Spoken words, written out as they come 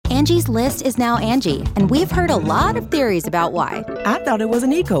Angie's List is now Angie, and we've heard a lot of theories about why. I thought it was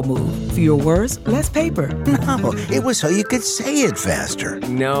an eco move. Fewer words, less paper. No, it was so you could say it faster.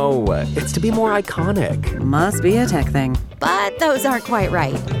 No, it's to be more iconic. Must be a tech thing. But those aren't quite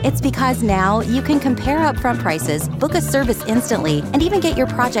right. It's because now you can compare upfront prices, book a service instantly, and even get your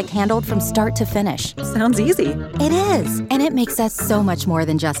project handled from start to finish. Sounds easy. It is, and it makes us so much more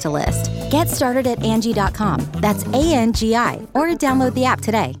than just a list. Get started at Angie.com. That's ANGI, or download the app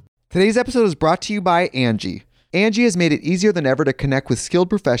today. Today's episode is brought to you by Angie. Angie has made it easier than ever to connect with skilled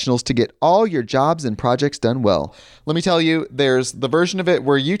professionals to get all your jobs and projects done well. Let me tell you, there's the version of it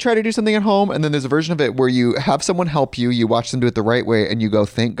where you try to do something at home, and then there's a version of it where you have someone help you, you watch them do it the right way, and you go,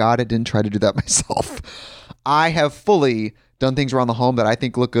 thank God I didn't try to do that myself. I have fully done things around the home that I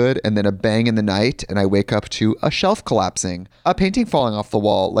think look good, and then a bang in the night, and I wake up to a shelf collapsing, a painting falling off the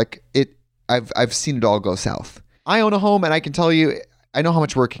wall. I've seen it all go south. I own a home, and I can tell you, I know how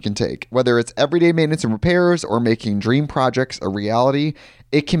much work it can take. Whether it's everyday maintenance and repairs or making dream projects a reality,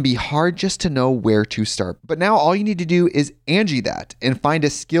 it can be hard just to know where to start. But now all you need to do is Angie that and find a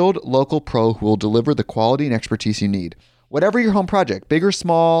skilled local pro who will deliver the quality and expertise you need. Whatever your home project, big or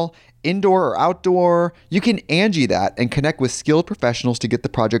small, indoor or outdoor, you can Angie that and connect with skilled professionals to get the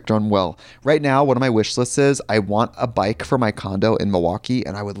project done well. Right now, one of my wish lists is I want a bike for my condo in Milwaukee,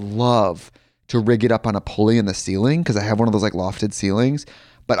 and I would love to rig it up on a pulley in the ceiling because I have one of those like lofted ceilings,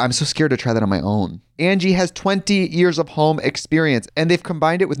 but I'm so scared to try that on my own. Angie has 20 years of home experience, and they've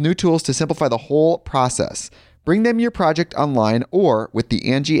combined it with new tools to simplify the whole process. Bring them your project online or with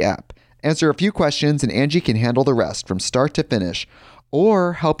the Angie app. Answer a few questions and Angie can handle the rest from start to finish,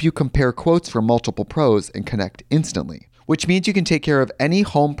 or help you compare quotes from multiple pros and connect instantly, which means you can take care of any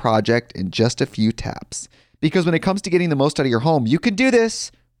home project in just a few taps. Because when it comes to getting the most out of your home, you can do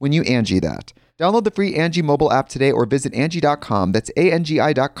this when you Angie that. Download the free Angie mobile app today or visit Angie.com. That's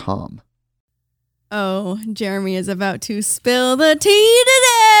ANGI.com. Oh, Jeremy is about to spill the tea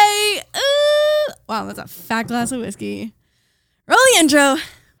today. Ooh. Wow, that's a fat glass of whiskey. Roll the intro.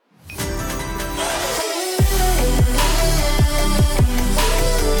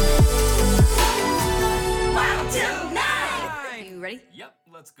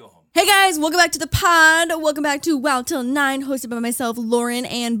 Let's go home. Hey guys, welcome back to the pod. Welcome back to Wow Till 9, hosted by myself, Lauren,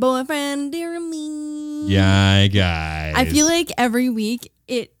 and boyfriend Jeremy. Yeah, guys. I feel like every week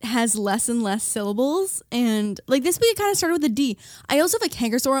it has less and less syllables, and like this week it kind of started with a D. I also have a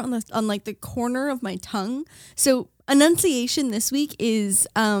canker sore on the corner of my tongue, so enunciation this week is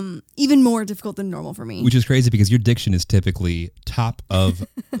even more difficult than normal for me. Which is crazy because your diction is typically top of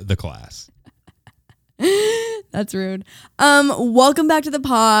the class. That's rude. Welcome back to the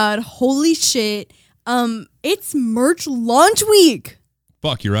pod. Holy shit. It's merch launch week.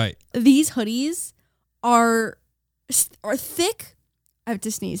 Fuck, you're right. These hoodies are thick. I have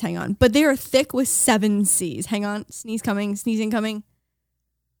to sneeze, hang on. But they are thick with 7 C's. Hang on. Sneeze coming, sneezing coming.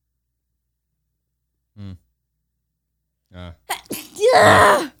 Yeah,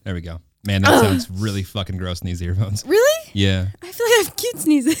 there we go. Man, that sounds really fucking gross in these earphones. Really? Yeah. I feel like I have cute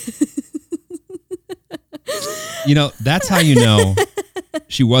sneezes. You know, that's how you know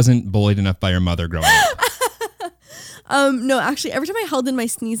she wasn't bullied enough by her mother growing up. No, actually, every time I held in my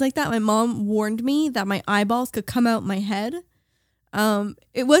sneeze like that, my mom warned me that my eyeballs could come out my head.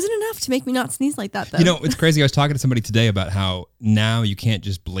 It wasn't enough to make me not sneeze like that, though. You know, it's crazy. I was talking to somebody today about how now you can't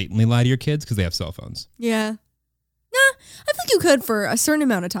just blatantly lie to your kids because they have cell phones. Yeah. Nah, I feel like you could for a certain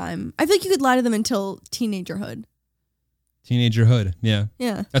amount of time. I feel like you could lie to them until teenagerhood. Teenagerhood, yeah.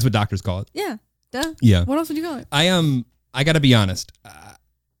 Yeah. That's what doctors call it. Yeah. Duh. Yeah. What else would you call it? I got to be honest.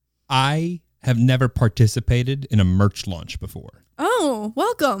 I have never participated in a merch launch before. Oh,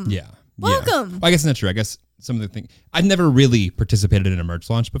 welcome. Yeah. Welcome. Well, I guess that's true. I guess some of the things I've never really participated in a merch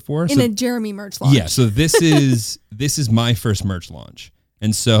launch before. In a Jeremy merch launch. Yeah. So this is my first merch launch,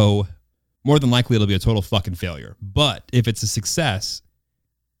 and so more than likely it'll be a total fucking failure. But if it's a success,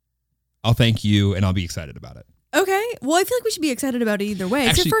 I'll thank you and I'll be excited about it. Okay. Well, I feel like we should be excited about it either way.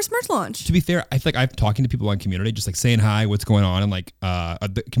 It's Actually, your first merch launch. To be fair, I feel like I'm talking to people on community, just like saying hi, what's going on, and like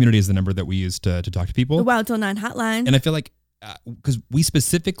the community is the number that we use to talk to people. The Wow Till 9 hotline. And I feel like because we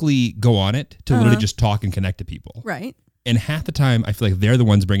specifically go on it to literally just talk and connect to people. Right. And half the time, I feel like they're the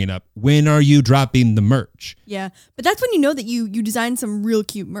ones bringing up, when are you dropping the merch? Yeah. But that's when you know that you designed some real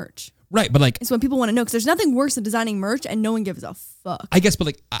cute merch. Right, but like... It's when people want to know, because there's nothing worse than designing merch and no one gives a fuck. I guess, but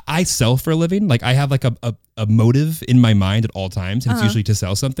like, I sell for a living. Like, I have like a motive in my mind at all times, and it's usually to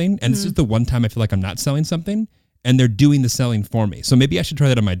sell something. And this is the one time I feel like I'm not selling something, and they're doing the selling for me. So maybe I should try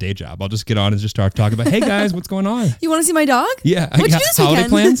that on my day job. I'll just get on and just start talking about, hey guys, what's going on? You want to see my dog? Yeah. What'd you do this holiday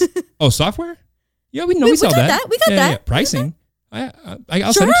weekend? plans? Oh, software? Yeah, we We sell got that. that. We got that. Pricing.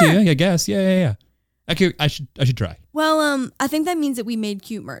 I'll send it to you. I guess. Yeah. I should try. Well, I think that means that we made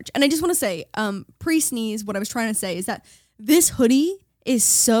cute merch. And I just want to say, pre-sneeze, what I was trying to say is that this hoodie is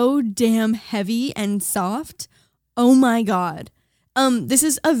so damn heavy and soft. Oh my God. This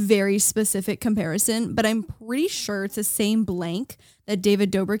is a very specific comparison, but I'm pretty sure it's the same blank that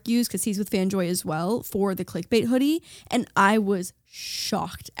David Dobrik used, because he's with Fanjoy as well, for the clickbait hoodie. And I was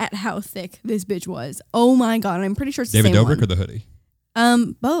shocked at how thick this bitch was. Oh my God. And I'm pretty sure it's David the same Dobrik one. or the hoodie?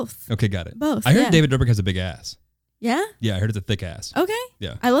 Both. Okay, got it. Both. I heard yeah. David Dobrik has a big ass. Yeah? Yeah, I heard it's a thick ass. Okay.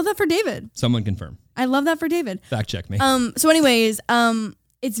 Yeah. I love that for David. Someone confirm. I love that for David. Fact check me. So anyways,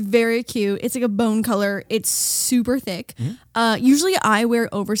 it's very cute. It's like a bone color. It's super thick. Mm-hmm. Usually I wear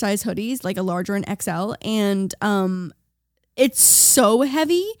oversized hoodies, like a large or an XL, and it's so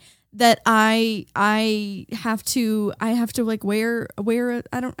heavy that I have to like wear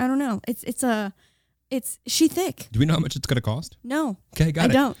I don't know. It's she thick. Do we know how much it's going to cost? No. Okay, got I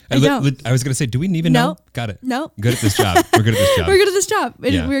it. don't. I don't. I was going to say, do we even No. know? Got it. No. Good at this job. We're good at this job. We're good at this job.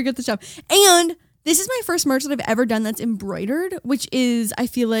 Yeah. We're good at this job. And this is my first merch that I've ever done that's embroidered, which is, I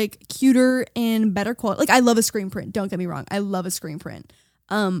feel like, cuter and better quality. Like, I love a screen print. Don't get me wrong. I love a screen print.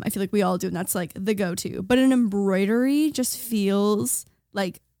 I feel like we all do, and that's like the go-to. But an embroidery just feels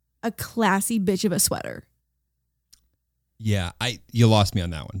like a classy bitch of a sweater. Yeah, you lost me on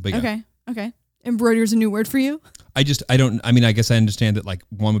that one. But yeah. Okay. Embroidery is a new word for you? I guess I understand that like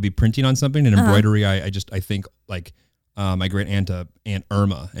one would be printing on something, and embroidery, I think like my great aunt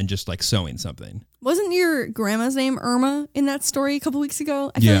Irma, and just like sewing something. Wasn't your grandma's name Irma in that story a couple weeks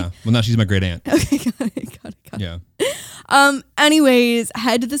ago? Yeah. Well, now she's my great aunt. Okay, got it. Yeah. Anyways,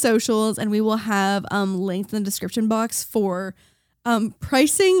 head to the socials and we will have links in the description box for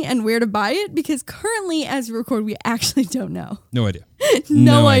pricing and where to buy it, because currently as we record, we actually don't know. No idea.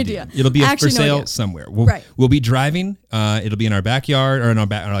 No idea. It'll be Actually, for no sale idea. somewhere. Right. We'll be driving. It'll be in our backyard or in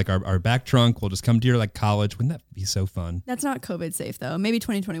our back trunk. We'll just come to your like college. Wouldn't that be so fun? That's not COVID safe though. Maybe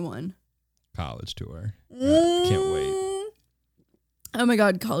 2021. College tour. I can't wait. Oh my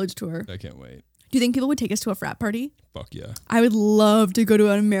God, college tour. I can't wait. Do you think people would take us to a frat party? Fuck yeah. I would love to go to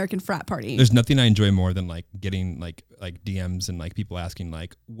an American frat party. There's nothing I enjoy more than like getting like DMs and like people asking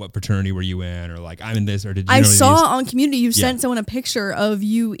like, what fraternity were you in, or like I'm in this, or did you? I know saw these? on Community you sent someone a picture of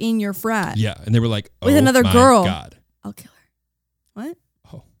you in your frat. Yeah, and they were like, With oh another my girl. God. I'll kill her. What?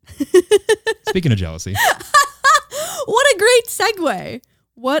 Oh. Speaking of jealousy. What a great segue.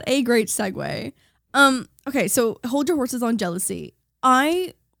 What a great segue. Okay, so hold your horses on jealousy.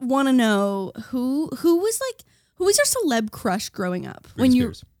 I want to know who was your celeb crush growing up? Britney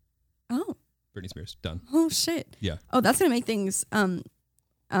Spears. Oh. Britney Spears. Done. Oh shit. Yeah. Oh, that's gonna make things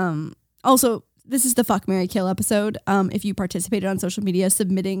also, this is the Fuck, Marry, Kill episode. If you participated on social media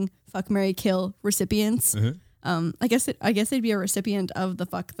submitting Fuck, Marry, Kill recipients, I guess they'd be a recipient of the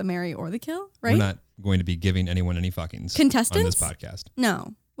Fuck, the Marry, or the Kill, right? We're not going to be giving anyone any fuckings Contestants on this podcast.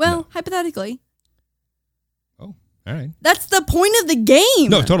 No. Well, No. hypothetically. Oh, all right. That's the point of the game.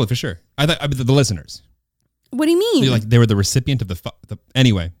 No, totally, for sure. I thought the listeners. What do you mean? Like they were the recipient of the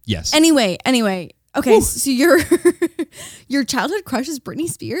anyway, yes. Anyway. Okay, so your childhood crush is Britney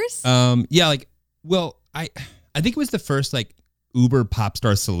Spears? Yeah, like, well, I think it was the first like uber pop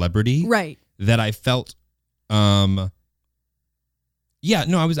star celebrity Right. that I felt yeah,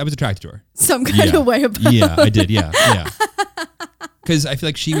 no, I was attracted to her. Some kind of way about. Yeah, I did, yeah. Because I feel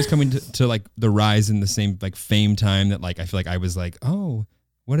like she was coming to like the rise in the same like fame time that like I feel like I was like, oh,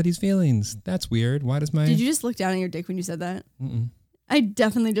 what are these feelings? That's weird. Why does my Did you just look down at your dick when you said that? Mm-mm. I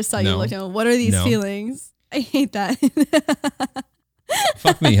definitely just saw you No. look down. What are these No. feelings? I hate that.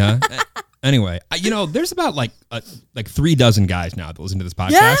 Fuck me, huh? Anyway, there's about like 36 guys now that listen to this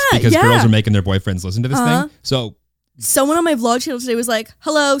podcast because girls are making their boyfriends listen to this thing. So someone on my vlog channel today was like,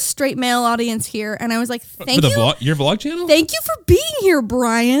 "Hello, straight male audience here," and I was like, "Thank you, your vlog channel? thank you for being here,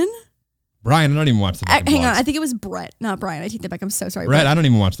 Brian." Brian, I don't even watch the fucking Hang on, vlogs. I think it was Brett, not Brian. I take that back. I'm so sorry, Brett, Brett. I don't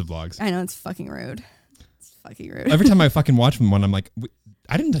even watch the vlogs. I know it's fucking rude. It's fucking rude. Every time I fucking watch one, I'm like,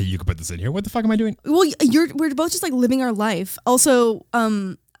 I didn't tell you could put this in here. What the fuck am I doing? Well, we're both just like living our life. Also,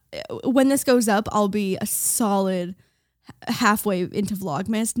 when this goes up, I'll be a solid halfway into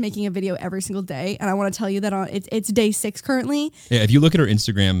Vlogmas, making a video every single day. And I want to tell you that it's day 6 currently. Yeah, if you look at her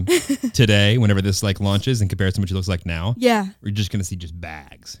Instagram today, whenever this like launches, in comparison to what she looks like now, Yeah. we're just gonna see just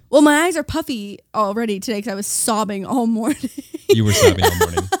bags. Well, my eyes are puffy already today because I was sobbing all morning. You were sobbing all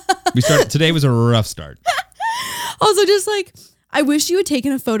morning. Today was a rough start. Also, just like, I wish you had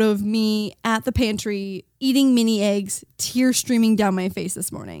taken a photo of me at the pantry eating mini eggs, tears streaming down my face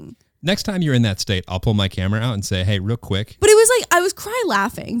this morning. Next time you're in that state, I'll pull my camera out and say, hey, real quick. But it was like, I was cry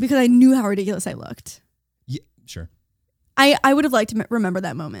laughing because I knew how ridiculous I looked. Yeah, sure. I would have liked to remember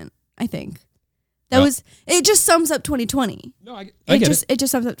that moment. I think that was it. Just sums up 2020. No, I get it. It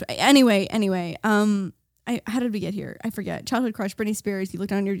just sums up. Anyway. How did we get here? I forget. Childhood crush, Britney Spears. You look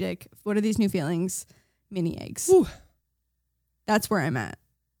down on your dick. What are these new feelings? Mini eggs. Whew. That's where I'm at.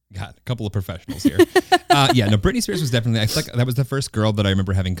 God, a couple of professionals here. Britney Spears was definitely, I feel like that was the first girl that I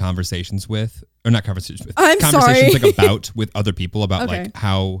remember having conversations with, or not conversations with. I'm conversations sorry. like about with other people about Okay. like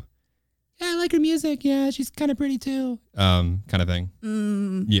how, yeah, I like her music. Yeah, she's kind of pretty too. Kind of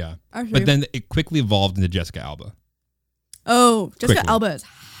thing. Yeah. Actually. But then it quickly evolved into Jessica Alba. Oh, Jessica Quickly. Alba is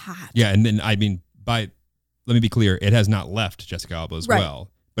hot. Yeah, and then let me be clear, it has not left Jessica Alba as Right. well.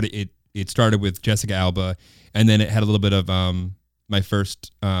 But it started with Jessica Alba, and then it had a little bit of my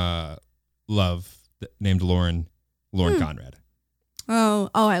first love named Lauren Conrad. Oh,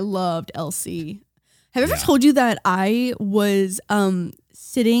 I loved Elsie. Have I ever told you that I was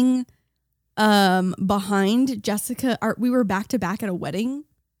sitting behind Jessica? We were back to back at a wedding.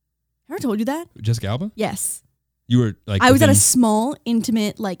 Have I ever told you that? Jessica Alba? Yes. You were like I was at a within- small,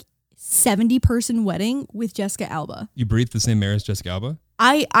 intimate, like 70-person wedding with Jessica Alba. You breathed the same air as Jessica Alba?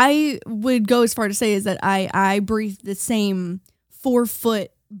 I would go as far to say is that I breathed the same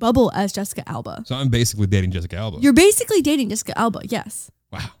 4-foot bubble as Jessica Alba. So I'm basically dating Jessica Alba. You're basically dating Jessica Alba, yes.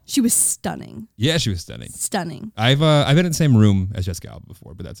 Wow. She was stunning. Yeah, she was stunning. Stunning. I've been in the same room as Jessica Alba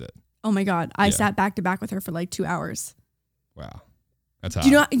before, but that's it. Oh my God. I Yeah. sat back to back with her for like 2 hours. Wow. That's hot.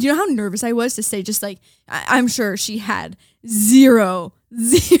 Do you know how nervous I was to say just like, I'm sure she had zero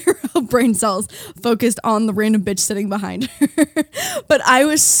brain cells focused on the random bitch sitting behind her. But I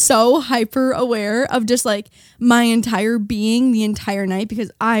was so hyper aware of just like my entire being the entire night because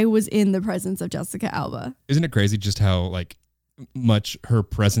I was in the presence of Jessica Alba. Isn't it crazy just how like much her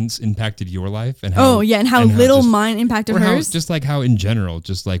presence impacted your life and how And how little just- mine impacted or how, hers. just like how in general,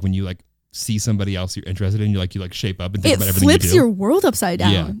 just like when you like see somebody else you're interested in, you like shape up and think It about everything you flips do. your world upside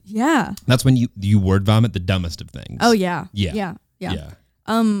down. Yeah. That's when you word vomit the dumbest of things. Oh yeah. Yeah. Yeah.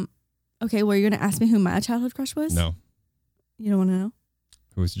 Okay, well, you're gonna ask me who my childhood crush was? No. You don't want to know?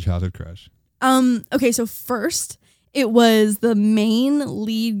 Who was your childhood crush? Okay, so first it was the main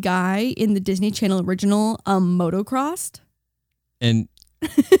lead guy in the Disney Channel original Motocrossed. And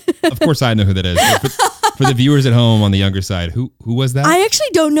of course I know who that is. But for the viewers at home on the younger side, who was that? I actually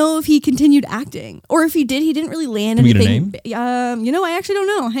don't know if he continued acting or if he did. He didn't really land Can we get a anything. I actually don't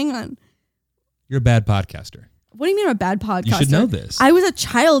know. Hang on. You're a bad podcaster. What do you mean I'm a bad podcaster? You should know this. I was a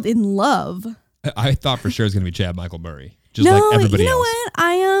child in love. I thought for sure it was going to be Chad Michael Murray, just like everybody you know else.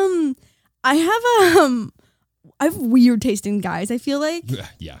 what? I have weird taste in guys. I feel like.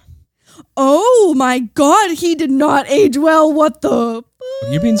 Yeah. Oh my God, he did not age well. What the?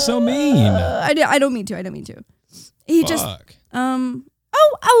 You're being so mean. I don't mean to. He just Fuck.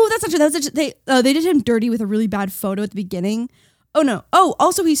 Oh, that's not true. That was they did him dirty with a really bad photo at the beginning. Oh no. Oh,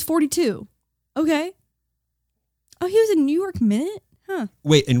 also he's 42. Okay. Oh, he was in New York Minute? Huh.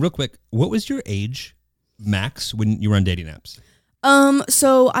 Wait, and real quick, what was your age max when you were on dating apps?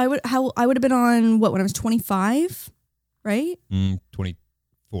 So I would have been on what when I was 25, right?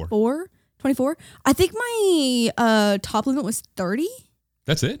 24. 24. I think my top limit was 30.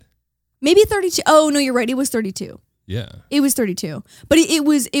 That's it? Maybe 32. Oh no, you're right. It was 32. Yeah. It was 32. But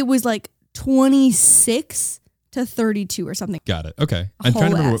it was like 26 to 32 or something. Got it. Okay. I'm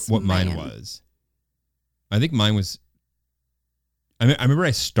trying to remember Whole-ass what mine man. was. I think mine was, I remember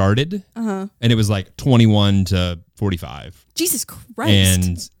I started Uh-huh. and it was like 21 to 45. Jesus Christ.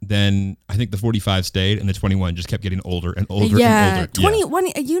 And then I think the 45 stayed and the 21 just kept getting older and older yeah, and older. 21.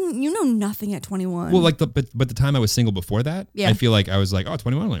 You know nothing at 21. Well, like but the time I was single before that, Yeah. I feel like I was like, oh,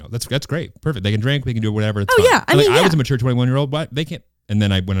 21, like, oh, that's great, perfect. They can drink, we can do whatever. It's Oh, fine. yeah, I And, like, mean, I was yeah. a mature 21-year-old, but they can't. And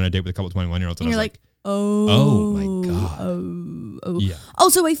then I went on a date with a couple of 21-year-olds, and and I you're was like, oh my God. Oh. Yeah.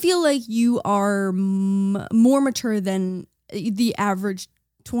 Also, I feel like you are more mature than the average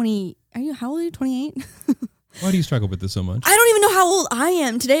 20. How old are you? 28? why do you struggle with this so much? I don't even know how old I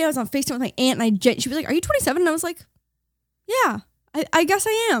am. Today I was on FaceTime with my aunt and she was like, are you 27? And I was like, yeah, I guess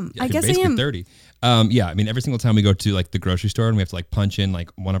I am. Yeah, I you're guess I basically am. 30. Yeah, I mean, every single time we go to like the grocery store and we have to like punch in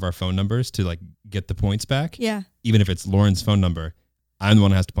like one of our phone numbers to like get the points back. Yeah. Even if it's Lauren's phone number, I'm the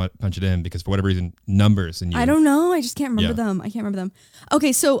one who has to punch it in because for whatever reason, numbers and you. I don't know. I just can't remember Yeah. them. I can't remember them.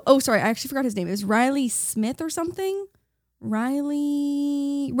 Okay, so, sorry. I actually forgot his name. It was Riley Smith or something.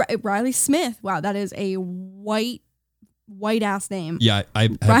 Riley Smith. Wow, that is a white ass name. Yeah, I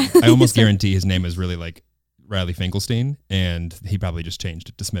Riley almost Smith. guarantee his name is really like Riley Finkelstein, and he probably just changed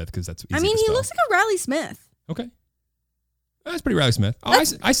it to Smith because that's easy I mean, to he spell. looks like a Riley Smith. Okay. That's pretty Riley Smith. Oh,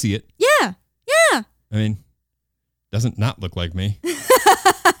 I see it. Yeah. Yeah. I mean, doesn't not look like me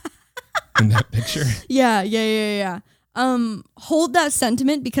in that picture. Yeah. hold that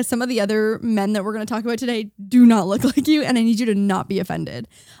sentiment because some of the other men that we're going to talk about today do not look like you, and I need you to not be offended.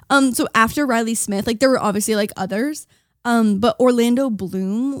 So after Riley Smith, like there were obviously like others, but Orlando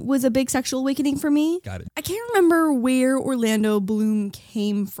Bloom was a big sexual awakening for me. Got it. I can't remember where Orlando Bloom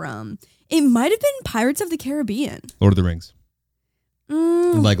came from. It might have been Pirates of the Caribbean. Lord of the Rings.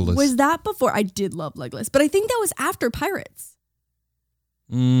 Legolas. Was that before? I did love Legolas, but I think that was after Pirates.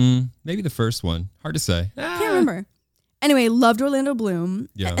 Maybe the first one. Hard to say. Can't remember. Anyway, loved Orlando Bloom.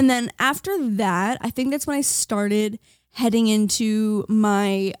 Yeah. And then after that, I think that's when I started heading into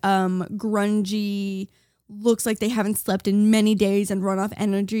my grungy, looks like they haven't slept in many days and run off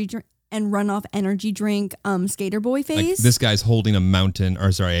energy drink skater boy phase. Like this guy's holding a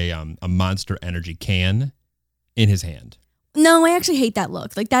Monster Energy can in his hand. No, I actually hate that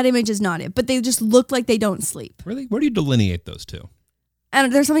look. Like that image is not it, but they just look like they don't sleep. Really? Where do you delineate those two?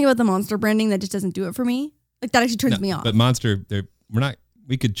 And there's something about the Monster branding that just doesn't do it for me. Like that actually turns me off. But Monster,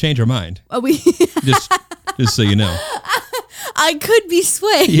 we could change our mind. We just so you know. I could be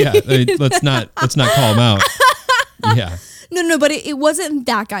swayed. Yeah, let's not call him out. Yeah. No, but it wasn't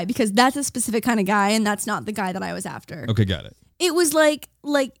that guy because that's a specific kind of guy and that's not the guy that I was after. Okay, got it. It was like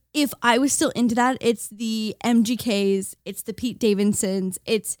if I was still into that, it's the MGKs, it's the Pete Davidsons,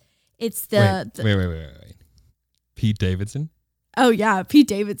 it's the Wait. Pete Davidson? Oh yeah, Pete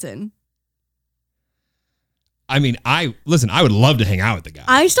Davidson. I mean, I would love to hang out with the guy.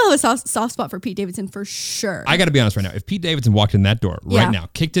 I still have a soft spot for Pete Davidson for sure. I got to be honest right now. If Pete Davidson walked in that door right now,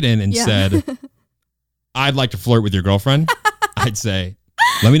 kicked it in and said, I'd like to flirt with your girlfriend, I'd say,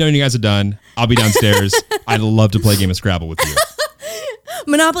 let me know when you guys are done. I'll be downstairs. I'd love to play a game of Scrabble with you.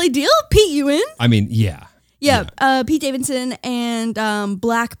 Monopoly deal? Pete, you in? I mean, yeah. Pete Davidson and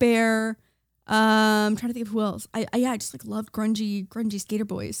Black Bear. I'm trying to think of who else. I just like loved grungy skater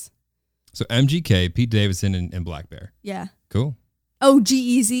boys. So MGK, Pete Davidson, and Black Bear. Yeah. Cool. Oh,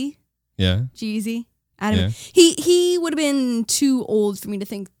 G-Eazy. Yeah. G-Eazy. Adam. Yeah. He would have been too old for me to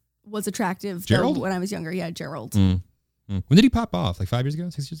think was attractive. Gerald? When I was younger. Yeah, Gerald. When did he pop off? Like 5 years ago?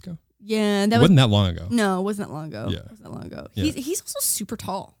 6 years ago? Yeah. Wasn't that long ago. No, it wasn't that long ago. Yeah. It wasn't that long ago. Yeah. He's also super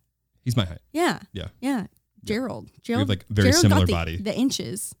tall. He's my height. Yeah. Yeah. Yeah. Gerald. We have like very Gerald similar got body. The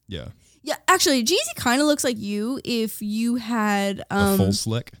inches. Yeah. Yeah, actually, Jeezy kind of looks like you if you had A full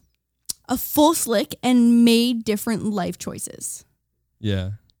slick? A full slick and made different life choices.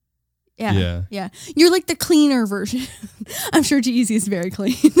 Yeah. Yeah. You're like the cleaner version. I'm sure Jeezy is very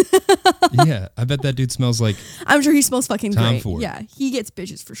clean. Yeah, I bet that dude smells like I'm sure he smells fucking Tom great. Ford. Yeah, he gets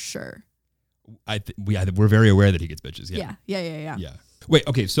bitches for sure. We're very aware that he gets bitches. Yeah. Yeah. Wait,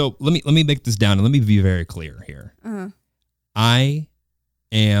 okay, so let me make this down and let me be very clear here. I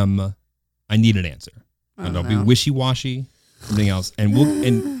need an answer. And I'll be wishy-washy, something else.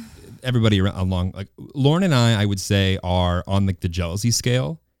 And everybody along, like Lauren and I would say are on like the jealousy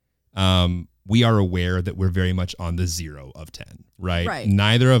scale. We are aware that we're very much on the 0 of 10, right?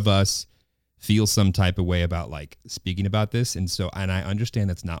 Neither of us feel some type of way about like speaking about this. And I understand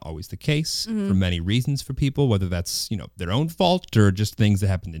that's not always the case for many reasons for people, whether that's, their own fault or just things that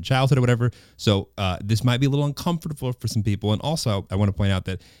happened in childhood or whatever. So this might be a little uncomfortable for some people. And also I want to point out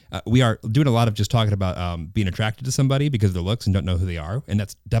that we are doing a lot of just talking about being attracted to somebody because of their looks and don't know who they are. And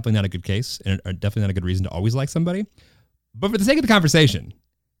that's definitely not a good case and definitely not a good reason to always like somebody. But for the sake of the conversation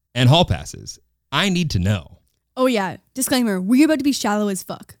and hall passes, I need to know. Oh, yeah. Disclaimer. We're about to be shallow as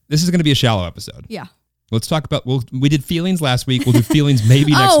fuck. This is going to be a shallow episode. Yeah. Let's talk about, we did feelings last week. We'll do feelings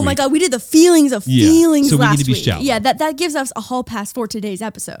maybe next week. Oh my God. We did the feelings of feelings so we last need to be week. shallow. Yeah. That gives us a hall pass for today's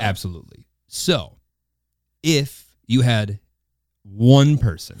episode. Absolutely. So if you had one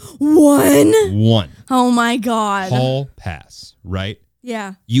person. One? Oh my God. Hall pass, right?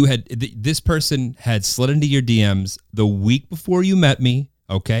 Yeah. You had, this person had slid into your DMs the week before you met me.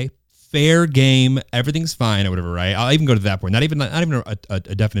 Okay. Fair game, everything's fine or whatever, right? I'll even go to that point. Not even a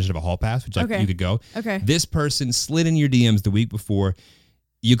definition of a hall pass, which you could go. Okay. This person slid in your DMs the week before.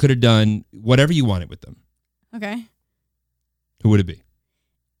 You could have done whatever you wanted with them. Okay. Who would it be?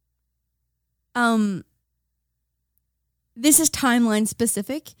 This is timeline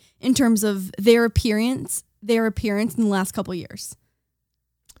specific in terms of their appearance in the last couple years.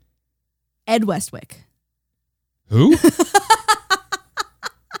 Ed Westwick. Who?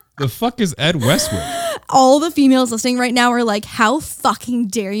 The fuck is Ed Westwick? All the females listening right now are like, how fucking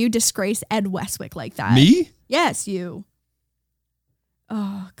dare you disgrace Ed Westwick like that? Me? Yes, you.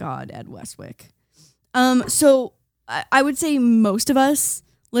 Oh, God, Ed Westwick. So I would say most of us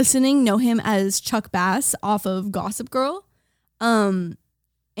listening know him as Chuck Bass off of Gossip Girl. And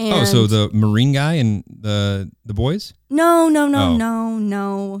so the Marine guy and the boys? No,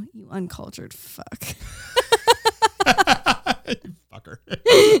 you uncultured fuck. You fucker. Give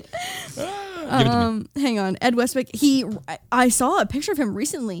it to me. Hang on. Ed Westwick. I saw a picture of him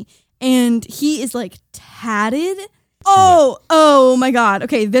recently and he is like tatted. Oh my God.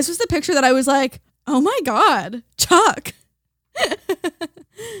 Okay. This was the picture that I was like, oh my God, Chuck.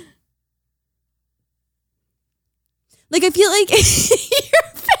 Like, I feel like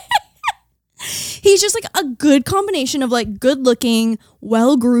he's just like a good combination of like good looking,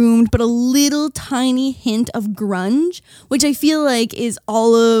 well groomed, but a little tiny hint of grunge, which I feel like is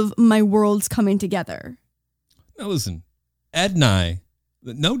all of my worlds coming together. Now listen, Ed and I,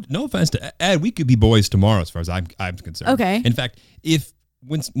 no offense to Ed, we could be boys tomorrow as far as I'm concerned. Okay. In fact,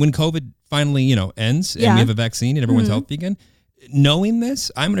 when COVID finally, ends and we have a vaccine and everyone's healthy again, knowing this,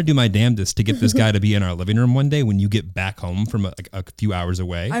 I'm going to do my damnedest to get this guy to be in our living room one day when you get back home from a few hours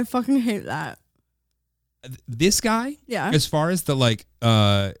away. I fucking hate that. This guy, Yeah. as far as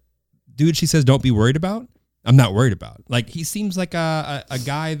the dude she says don't be worried about, I'm not worried about. Like, he seems like a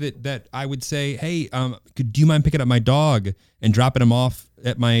guy that I would say, hey, do you mind picking up my dog and dropping him off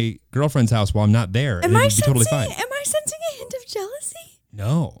at my girlfriend's house while I'm not there? Am I totally fine. Am I sensing a hint of jealousy?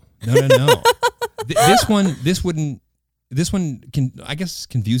 No. This one can, I guess,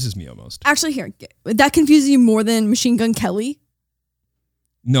 confuses me almost. Actually, here, that confuses you more than Machine Gun Kelly?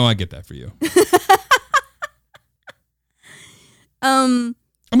 No, I get that for you. I'm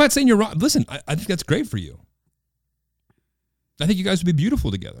not saying you're wrong. Listen, I think that's great for you. I think you guys would be beautiful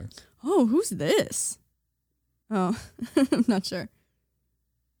together. Oh, who's this? Oh, I'm not sure.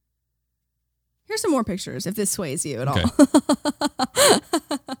 Here's some more pictures if this sways you at all.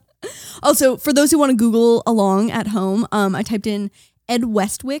 Also, for those who want to Google along at home, I typed in Ed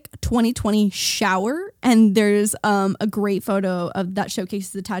Westwick 2020 shower, and there's a great photo of that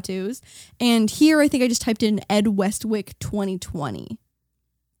showcases the tattoos. And here, I think I just typed in Ed Westwick 2020.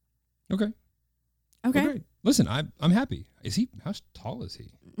 Okay. Okay. Well, great. Listen, I'm happy. How tall is he?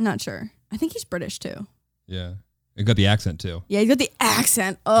 Not sure. I think he's British too. Yeah. He got the accent too. Yeah, he's got the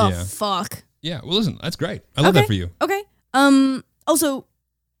accent. Oh, Yeah. fuck. Yeah. Well, listen, that's great. I love that for you. Okay. Also,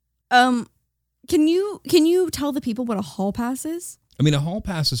 can you tell the people what a hall pass is? I mean, a hall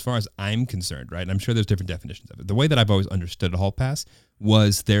pass, as far as I'm concerned, right? And I'm sure there's different definitions of it. The way that I've always understood a hall pass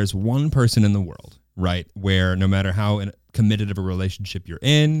was there's one person in the world, right, where no matter how committed of a relationship you're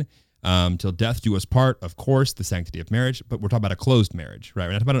in, till death do us part, of course, the sanctity of marriage, but we're talking about a closed marriage, right?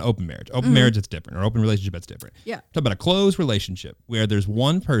 We're not talking about an open marriage. Open marriage, it's different. Or open relationship, that's different. Yeah. We're talking about a closed relationship where there's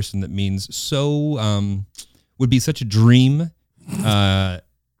one person that means so, would be such a dream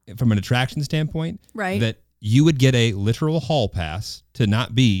from an attraction standpoint, Right. that you would get a literal hall pass to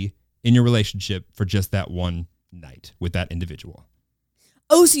not be in your relationship for just that one night with that individual.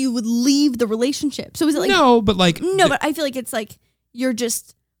 Oh, so you would leave the relationship. So is it like... No, but like... No, but I feel like it's like you're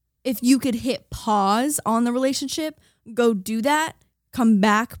just... If you could hit pause on the relationship, go do that, come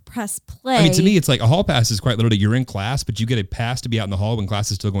back, press play. I mean, to me, it's like a hall pass is quite literally you're in class, but you get a pass to be out in the hall when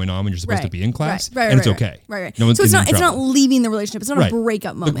class is still going on when you're supposed to be in class, and it's okay. Right. No one's so it's getting in not trouble. leaving the relationship. It's not Right. a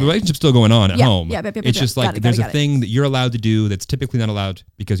breakup moment. The relationship's still going on at home. Yeah, It's just like there's a thing that you're allowed to do that's typically not allowed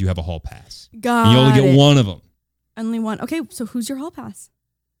because you have a hall pass. Got And you only get one of them. Only one. Okay, so who's your hall pass?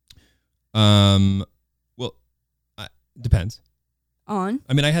 Well, depends. On.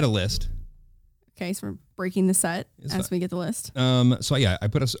 I mean, I had a list. Okay, so we're breaking the set It's as fine. we get the list. So yeah, I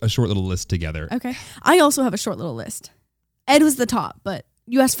put a short little list together. Okay. I also have a short little list. Ed was the top, but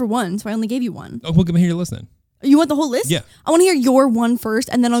you asked for one, so I only gave you one. Oh, well, come here, listen. You want the whole list? Yeah. I want to hear your one first,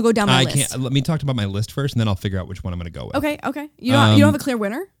 and then I'll go down my I list. can't. Let me talk about my list first, and then I'll figure out which one I'm going to go with. Okay. You don't have a clear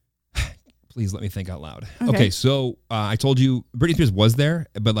winner? Please let me think out loud. Okay. Okay, so I told you Britney Spears was there,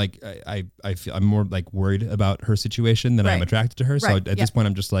 but like I feel I'm more like worried about her situation than I'm Right. attracted to her. So Right, at this point,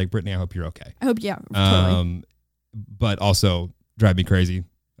 I'm just like, Britney, I hope you're okay. I hope, yeah, totally. But also drive me crazy.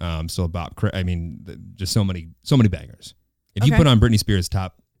 Still about, just so many bangers. If you Okay. put on Britney Spears'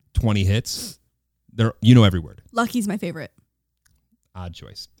 top 20 hits, every word. Lucky's my favorite. Odd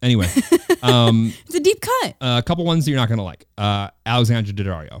choice. Anyway, It's a deep cut. a couple ones that you're not gonna like. Alexandra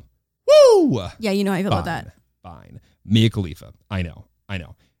Daddario. Woo! Yeah, you know how I feel about that. Fine. Mia Khalifa. I know.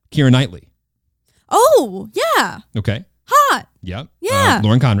 Keira Knightley. Oh, yeah. Okay. Hot. Yep. Yeah.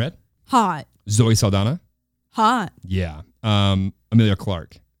 Lauren Conrad. Hot. Zoe Saldana. Hot. Yeah. Amelia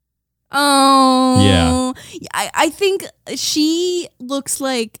Clark. Oh. Yeah. I think she's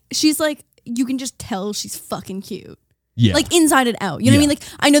like, you can just tell she's fucking cute. Yeah. Like inside and out. You know what I Yeah. mean? Like,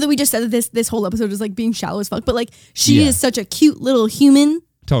 I know that we just said that this whole episode is like being shallow as fuck, but like she Yeah. is such a cute little human.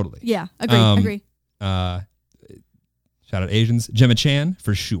 Totally. Yeah. Agree. Shout out Asians. Gemma Chan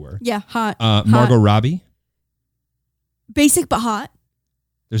for sure. Yeah. Hot. Margot Robbie. Basic but hot.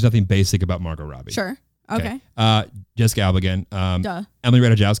 There's nothing basic about Margot Robbie. Sure. Okay. Jessica Alba again. Duh. Emily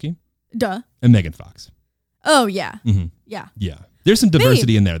Ratajkowski Duh. and Megan Fox. Oh, yeah. Mm-hmm. Yeah. Yeah. There's some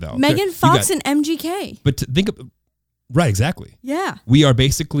diversity in there, though. Megan Fox and MGK. But to think of, right, exactly. Yeah. We are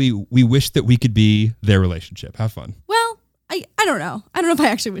basically, we wish that we could be their relationship. Have fun. Well, I don't know. I don't know if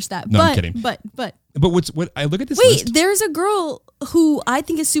I actually wish that. No, but, I'm kidding. But what I look at this wait, list. there's a girl who I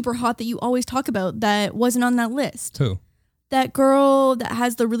think is super hot that you always talk about that wasn't on that list. Who? That girl that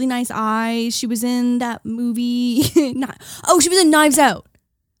has the really nice eyes. She was in that movie. She was in Knives Out.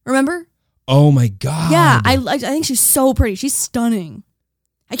 Remember? Oh my God. Yeah, I think she's so pretty. She's stunning.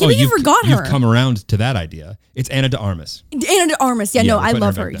 I can't believe you forgot her. You've come around to that idea. It's Anna de Armas. Anna de Armas. Yeah, no, we're I putting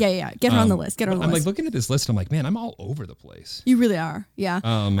love her her. back there. Yeah. Get her on the list. Get her on the I'm list. like looking at this list. I'm like, man, I'm all over the place. You really are. Yeah.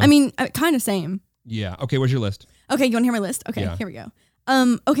 I mean, kind of same. Yeah. Okay. Where's your list? Okay, you want to hear my list? Okay, Yeah. here we go.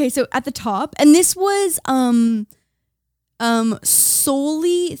 Okay, so at the top, and this was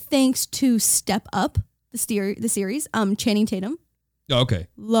solely thanks to Step Up, the series. Channing Tatum. Oh, okay.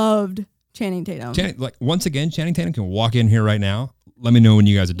 Loved Channing Tatum. Once again, Channing Tatum can walk in here right now. Let me know when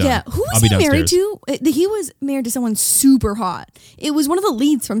you guys are done. Yeah, who I'll was be he married downstairs. to? He was married to someone super hot. It was one of the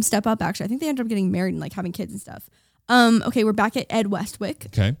leads from Step Up, actually. I think they ended up getting married and like having kids and stuff. Okay, we're back at Ed Westwick.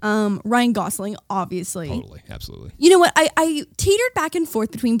 Okay. Ryan Gosling, obviously. Totally. Absolutely. You know what? I teetered back and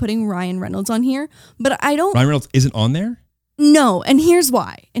forth between putting Ryan Reynolds on here, but I don't. Ryan Reynolds isn't on there? No, and here's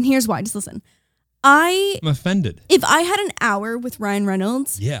why. Just listen. I'm offended. If I had an hour with Ryan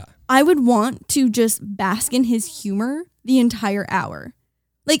Reynolds, Yeah. I would want to just bask in his humor the entire hour.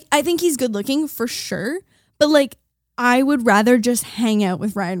 Like, I think he's good looking for sure, but like, I would rather just hang out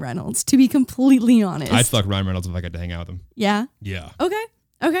with Ryan Reynolds, to be completely honest. I'd fuck Ryan Reynolds if I got to hang out with him. Yeah? Yeah. Okay.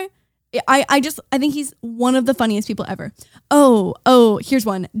 I think he's one of the funniest people ever. Oh, here's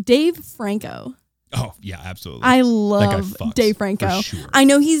one. Dave Franco. Oh, yeah, absolutely. I That guy love fucks, Dave Franco. for sure. I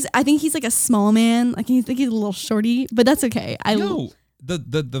know I think he's like a small man. I think he's a little shorty, but that's okay.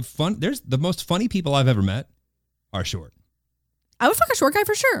 The most funny people I've ever met are short. I would fuck a short guy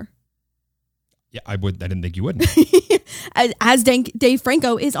for sure. Yeah, I didn't think you wouldn't. as Dave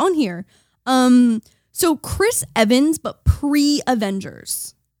Franco is on here. So Chris Evans, but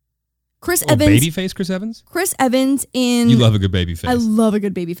pre-Avengers. Chris Evans. Babyface Chris Evans? Chris Evans in. You love a good baby face. I love a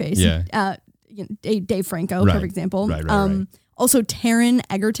good baby face. Yeah. Dave Franco, Right. perfect example. Right. Also Taron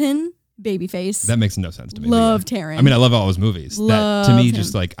Egerton, babyface. That makes no sense to me. Love but yeah. Taron. I mean, I love all his movies. Love that to me, him.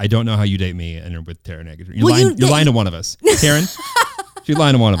 just like I don't know how you date me and you're with Taron Egerton. You're Well, lying. You're lying to one of us, Taron. You're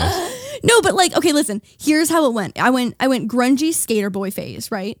lying to one of us. No, but like, okay, listen. Here's how it went. I went grungy skater boy phase,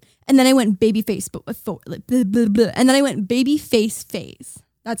 right? And then I went baby face, but like, blah, blah, blah. And then I went baby face phase.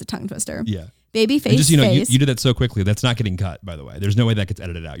 That's a tongue twister. Yeah. Baby face. And just phase. you did that so quickly. That's not getting cut, by the way. There's no way that gets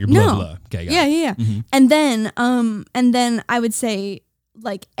edited out. You're blah blah. Okay. Got it. Yeah. Mhm. And then I would say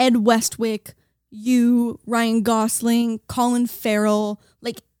like Ed Westwick, you, Ryan Gosling, Colin Farrell,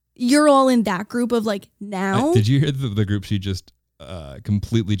 like you're all in that group of like now. Did you hear the group she just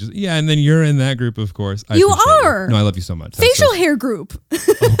completely just and then you're in that group, of course. I You appreciate are. No, I love you so much. That's Facial hair group.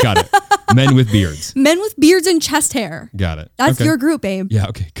 Oh, got it. Men with beards. Men with beards and chest hair. Got it. That's Okay. your group, babe. Yeah.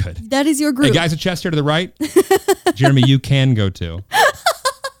 Okay. Good. That is your group. Hey guys, a chest hair to the right. Jeremy, you can go too.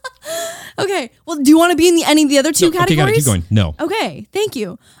 Okay. Well, do you want to be in any of the other two Okay, got it. categories? Keep going. No. Okay. Thank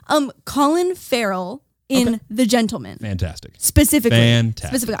you. Colin Farrell in The Gentleman. Fantastic. Specifically. Fantastic.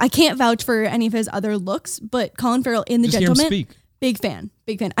 Specifically. I can't vouch for any of his other looks, but Colin Farrell in The Just hear him Gentleman. speak. Big fan.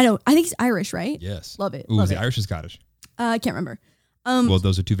 I know. I think he's Irish, right? Yes. Love it. Ooh, love is he it. Irish or Scottish? I can't remember. Well,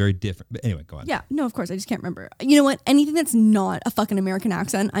 those are two very different. But anyway, go on. Yeah. No, of course. I just can't remember. You know what? Anything that's not a fucking American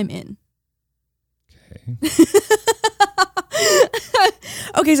accent, I'm in. Okay.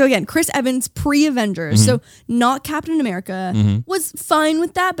 Okay, so again, Chris Evans pre-Avengers, so not Captain America, was fine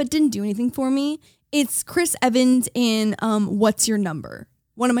with that, but didn't do anything for me. It's Chris Evans in What's Your Number?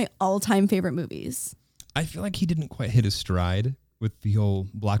 One of my all-time favorite movies. I feel like he didn't quite hit his stride with the whole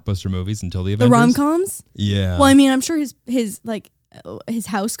blockbuster movies until the Avengers. The rom-coms? Yeah. Well, I mean, I'm sure his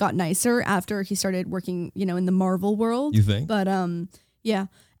house got nicer after he started working, in the Marvel world. You think? But yeah.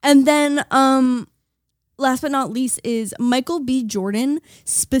 And then last but not least is Michael B. Jordan,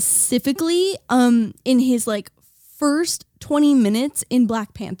 specifically in his first 20 minutes in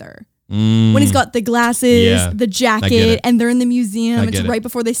Black Panther. When he's got the glasses, the I get jacket, it. and they're in the museum. I It's get it. right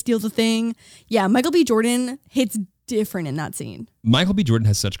before they steal the thing. Yeah, Michael B. Jordan hits different in that scene. Michael B. Jordan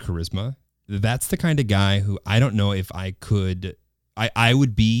has such charisma. That's the kind of guy who I don't know if I could. I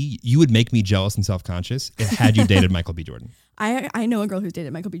would be. You would make me jealous and self-conscious had you dated Michael B. Jordan. I know a girl who's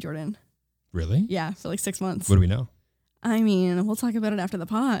dated Michael B. Jordan. Really? Yeah, for 6 months. What do we know? I mean, we'll talk about it after the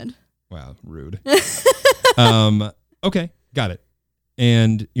pod. Wow, rude. Okay, got it.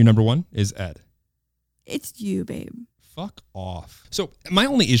 And your number one is Ed. It's you, babe. Fuck off. So my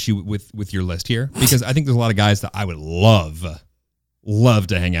only issue with your list here, because I think there's a lot of guys that I would love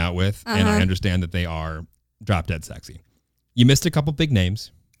to hang out with, and I understand that they are drop dead sexy. You missed a couple big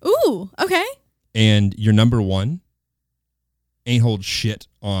names. Ooh, okay. And your number one ain't hold shit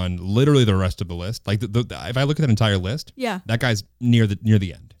on literally the rest of the list. Like if I look at that entire list, that guy's near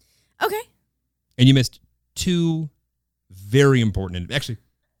the end. Okay. And you missed two very important, actually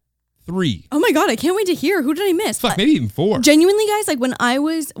 3. Oh my God, I can't wait to hear. Who did I miss? Fuck, maybe even 4. Genuinely, guys, like when I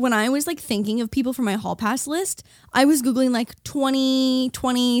was like thinking of people for my hall pass list, I was Googling like 20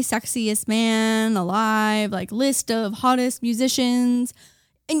 sexiest man alive, like list of hottest musicians.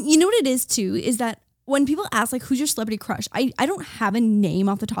 And you know what it is too, is that when people ask like, who's your celebrity crush? I don't have a name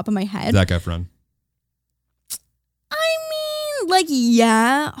off the top of my head. Zac Efron. I mean, like,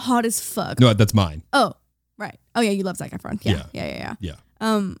 yeah, hot as fuck. No, that's mine. Oh, right. Oh yeah, you love Zac Efron. Yeah. Yeah.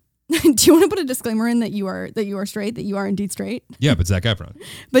 Do you want to put a disclaimer in that you are straight, that you are indeed straight? Yeah, but Zac Efron.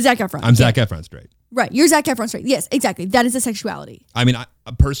 But Zac Efron. I'm Zac Efron straight. Right. You're Zac Efron straight. Yes, exactly. That is a sexuality. I mean, I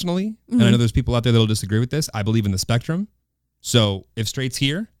personally, and I know there's people out there that'll disagree with this, I believe in the spectrum. So if straight's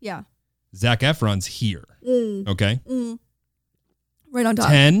here, yeah, Zac Efron's here. Okay? Right on top.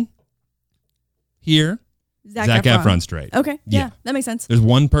 10 here, Zac Efron straight. Okay. Yeah, that makes sense. There's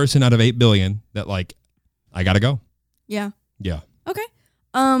one person out of 8 billion that like, I gotta go. Yeah. Yeah. Okay.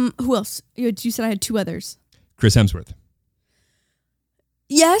 Who else? You said I had 2 others. Chris Hemsworth.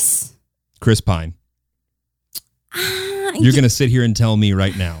 Yes. Chris Pine. You're going to sit here and tell me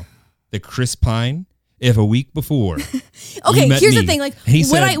right now that Chris Pine, if a week before. Okay, here's the thing. Like,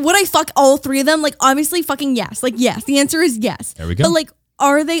 would I fuck all 3 of them? Like, obviously fucking yes. Like, yes. The answer is yes. There we go. But like,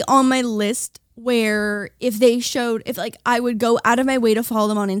 are they on my list where if like I would go out of my way to follow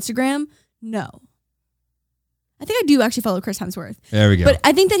them on Instagram? No. I think I do actually follow Chris Hemsworth. There we go. But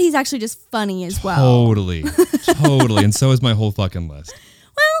I think that he's actually just funny as well. Totally. And so is my whole fucking list.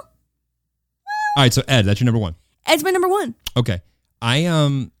 Well. All right, so Ed, that's your number 1. Ed's my number 1. Okay.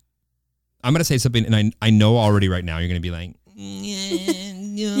 I'm going to say something, and I know already right now you're going to be like,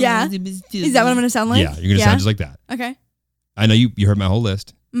 yeah. Is that what I'm going to sound like? Yeah, you're going to sound just like that. Okay. I know you heard my whole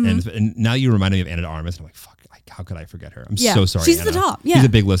list, and now you reminded me of Anna de Armas, and I'm like, fuck, how could I forget her? I'm so sorry, she's Anna. the top. Yeah. She's a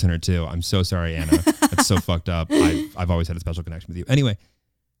big listener, too. I'm so sorry, Anna. That's so fucked up. I've always had a special connection with you. Anyway,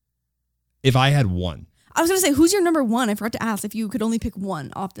 if I had one. I was going to say, who's your number 1? I forgot to ask if you could only pick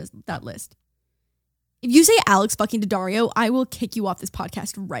one off that list. If you say Alex fucking Daddario, I will kick you off this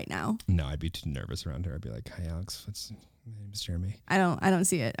podcast right now. No, I'd be too nervous around her. I'd be like, hi, Alex. My name's Jeremy. I don't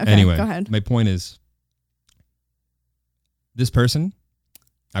see it. Okay, anyway, go ahead. My point is, this person,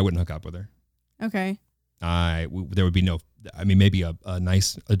 I wouldn't hook up with her. Okay. There would be no, I mean, maybe a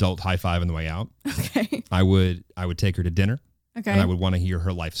nice adult high five on the way out. Okay. I would take her to dinner. Okay. And I would want to hear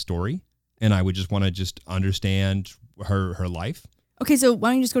her life story. And I would just want to understand her life. Okay, so why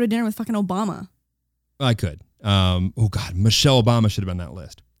don't you just go to dinner with fucking Obama? I could. Oh God, Michelle Obama should have been on that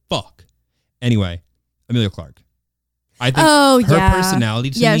list. Fuck. Anyway, Emilia Clarke. I think her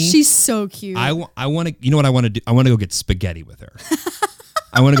personality to me. Yeah, she's so cute. I want to, you know what I want to do? I want to go get spaghetti with her.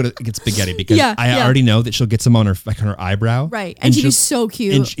 I want to go to get spaghetti because I already know that she'll get some on her eyebrow. Right. And she'd be so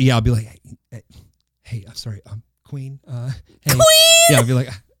cute. And I'll be like, hey, I'm sorry, Queen. Hey. Queen! Yeah, I'll be like,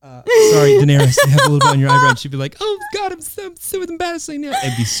 sorry, Daenerys, you have a little bit on your eyebrow. And she'd be like, oh God, I'm so embarrassing now.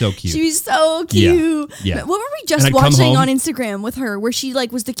 It'd be so cute. She'd be so cute. Yeah. What were we just watching on Instagram with her where she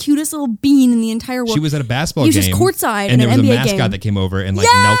like was the cutest little bean in the entire world? She was at a basketball game. She was just courtside and there was an NBA a mascot game. that came over and like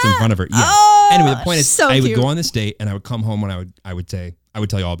knelt in front of her. Yeah. Oh, anyway, the point is so I would cute. go on this date and I would come home and I would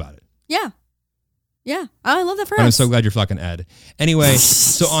tell you all about it. Yeah. Yeah. I love that for But us. I'm so glad you're fucking Ed. Anyway,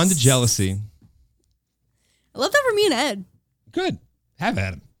 so on to jealousy. I love that for me and Ed. Good. Have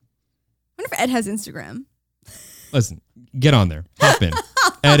at him. I wonder if Ed has Instagram. Listen, get on there. Hop in.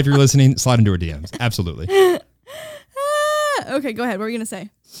 Ed, if you're listening, slide into her DMs. Absolutely. Okay, go ahead. What were you going to say?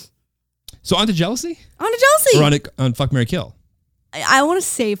 So on to jealousy? On to jealousy. Or on Fuck, Marry, Kill? I want to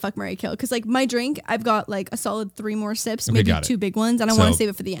say Fuck, Marry, Kill because like my drink, I've got like a solid 3 more sips, Okay, maybe got it. 2 big ones, and I want to save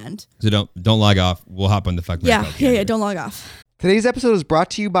it for the end. So don't log off. We'll hop on the Fuck, Marry, Kill. Yeah. Don't log off. Today's episode is brought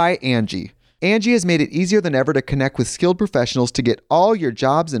to you by Angie. Angie has made it easier than ever to connect with skilled professionals to get all your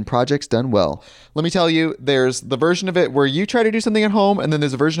jobs and projects done well. Let me tell you, there's the version of it where you try to do something at home, and then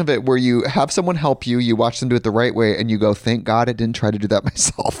there's a version of it where you have someone help you, you watch them do it the right way, and you go, thank God I didn't try to do that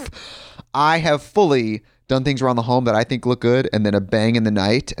myself. I have fully done things around the home that I think look good, and then a bang in the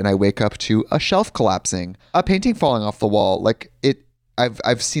night, and I wake up to a shelf collapsing, a painting falling off the wall. Like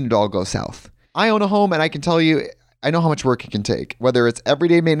I've seen it all go south. I own a home, and I can tell you, I know how much work it can take, whether it's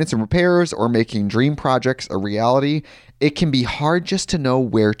everyday maintenance and repairs or making dream projects a reality. it can be hard just to know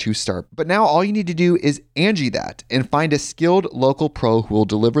where to start. But now all you need to do is Angie that and find a skilled local pro who will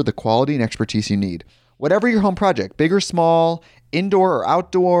deliver the quality and expertise you need. Whatever your home project, big or small, indoor or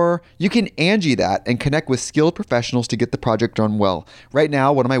outdoor, you can Angie that and connect with skilled professionals to get the project done well. Right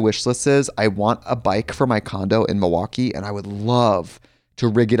now, one of my wish lists is I want a bike for my condo in Milwaukee, and I would love to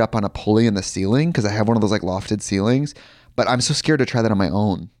rig it up on a pulley in the ceiling because I have one of those like lofted ceilings, but I'm so scared to try that on my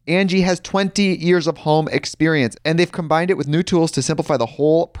own. Angie has 20 years of home experience, and they've combined it with new tools to simplify the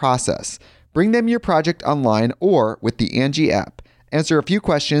whole process. Bring them your project online or with the Angie app. Answer a few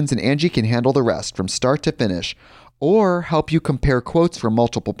questions and Angie can handle the rest from start to finish, or help you compare quotes from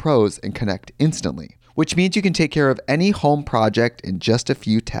multiple pros and connect instantly, which means you can take care of any home project in just a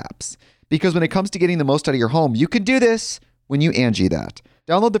few taps. Because when it comes to getting the most out of your home, you can do this when you Angie that.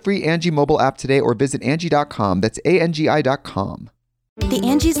 Download the free Angie mobile app today or visit Angie.com. That's ANGI.com. The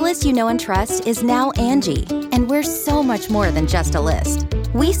Angie's List you know and trust is now Angie, and we're so much more than just a list.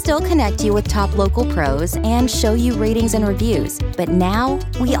 We still connect you with top local pros and show you ratings and reviews, but now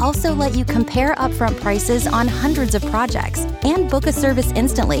we also let you compare upfront prices on hundreds of projects and book a service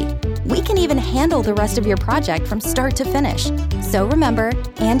instantly. We can even handle the rest of your project from start to finish. So remember,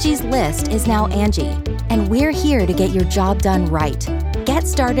 Angie's List is now Angie, and we're here to get your job done right. Get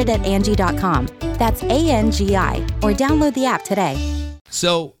started at Angie.com. That's ANGI, or download the app today.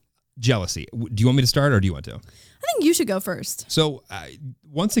 So, jealousy. Do you want me to start or do you want to? I think you should go first. So,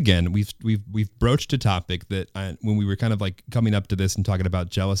 once again, we've broached a topic that when we were kind of like coming up to this and talking about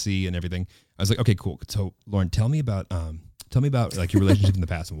jealousy and everything, I was like, okay, cool. So, Lauren, tell me about like your relationship in the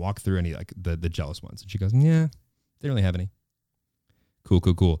past and walk through any like the jealous ones. And she goes, yeah, they don't really have any.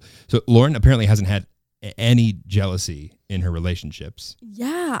 Cool. So, Lauren apparently hasn't had any jealousy in her relationships.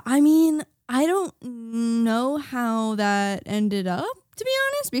 Yeah, I mean, I don't know how that ended up, to be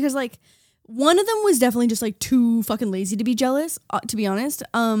honest, because like one of them was definitely just like too fucking lazy to be jealous, to be honest.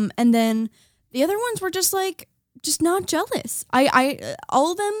 And then the other ones were just like just not jealous. I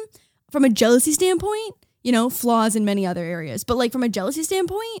all of them from a jealousy standpoint, you know, flaws in many other areas, but like from a jealousy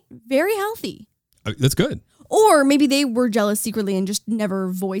standpoint, very healthy. That's good. Or maybe they were jealous secretly and just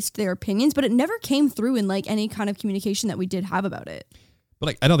never voiced their opinions, but it never came through in like any kind of communication that we did have about it. But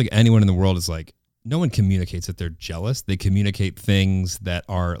like, I don't think anyone in the world is like, no one communicates that they're jealous. They communicate things that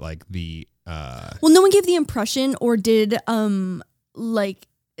are like the... Well, no one gave the impression or did like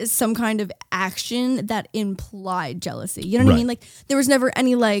some kind of action that implied jealousy. You know what I mean? Like there was never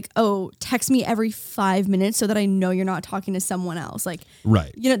any like, oh, text me every 5 minutes so that I know you're not talking to someone else. Like,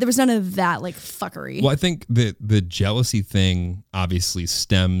 right. You know, there was none of that like fuckery. Well, I think the jealousy thing obviously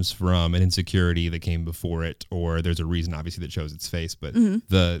stems from an insecurity that came before it, or there's a reason obviously that shows its face. But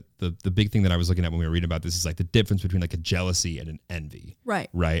the big thing that I was looking at when we were reading about this is like the difference between like a jealousy and an envy. Right.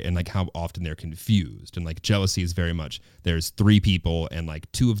 And like how often they're confused. And like jealousy is very much, there's three people and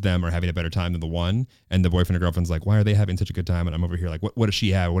like two of them are having a better time than the one, and the boyfriend or girlfriend's like, why are they having such a good time and I'm over here like, what does she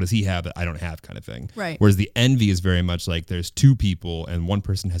have, what does he have that I don't have, kind of thing. Right. Whereas the envy is very much like there's two people and one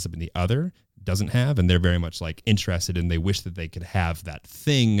person has something the other doesn't have, and they're very much like interested and they wish that they could have that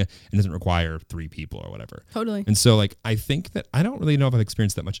thing and doesn't require three people or whatever. Totally. And so like I think that I don't really know if I've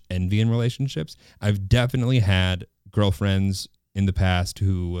experienced that much envy in relationships. I've definitely had girlfriends in the past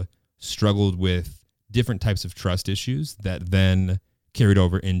who struggled with different types of trust issues that then carried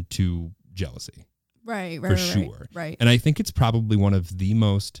over into jealousy. Right. For sure. Right. And I think it's probably one of the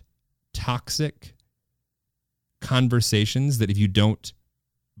most toxic conversations that if you don't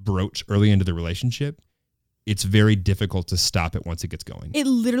broach early into the relationship, it's very difficult to stop it once it gets going. It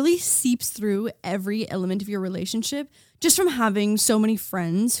literally seeps through every element of your relationship just from having so many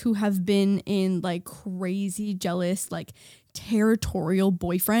friends who have been in like crazy, jealous, like territorial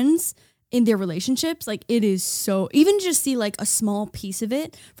boyfriends in their relationships. Like it is so, even just see like a small piece of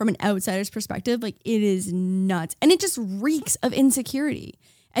it from an outsider's perspective, like it is nuts. And it just reeks of insecurity.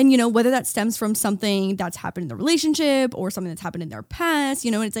 And, you know, whether that stems from something that's happened in the relationship or something that's happened in their past,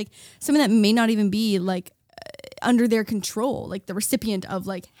 you know, it's like something that may not even be like under their control, like the recipient of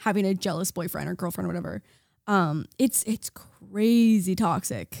like having a jealous boyfriend or girlfriend or whatever. It's crazy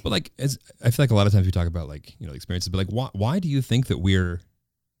toxic. But like, as I feel like a lot of times we talk about like, you know, experiences, but like, why do you think that we're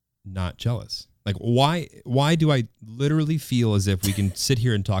not jealous? Like, why do I literally feel as if we can sit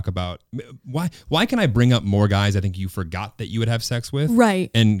here and talk about why can I bring up more guys I think you forgot that you would have sex with, right,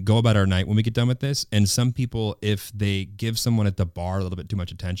 and go about our night when we get done with this? And some people, if they give someone at the bar a little bit too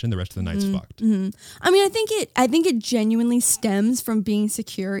much attention, the rest of the night's fucked. Mm-hmm. I mean, I think it genuinely stems from being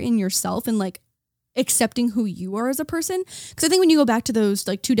secure in yourself and like accepting who you are as a person. Because I think when you go back to those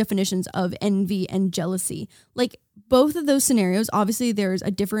like two definitions of envy and jealousy, like both of those scenarios, obviously there's a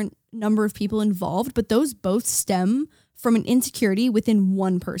different number of people involved, but those both stem from an insecurity within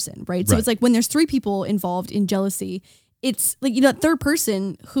one person, right? So Right. it's like when there's three people involved in jealousy, it's like, you know, that third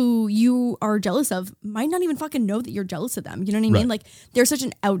person who you are jealous of might not even fucking know that you're jealous of them. You know what I mean? Right. Like they're such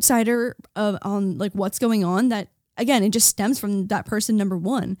an outsider on like what's going on that, again, it just stems from that person, number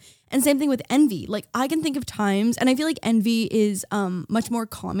one. And same thing with envy. Like I can think of times, and I feel like envy is much more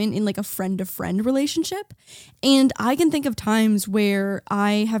common in like a friend-to-friend relationship. And I can think of times where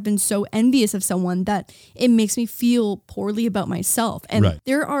I have been so envious of someone that it makes me feel poorly about myself. And Right.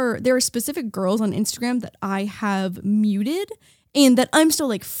 there are specific girls on Instagram that I have muted and that I'm still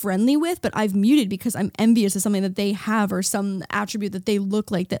like friendly with, but I've muted because I'm envious of something that they have or some attribute that they look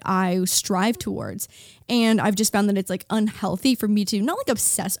like that I strive towards. And I've just found that it's like unhealthy for me to not like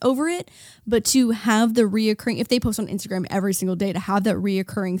obsess over it, but to have the reoccurring, if they post on Instagram every single day, to have that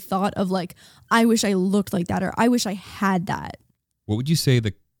reoccurring thought of like, I wish I looked like that or I wish I had that. What would you say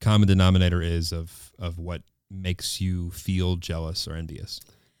the common denominator is of what makes you feel jealous or envious?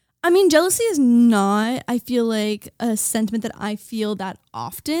 I mean, jealousy is not, I feel like, a sentiment that I feel that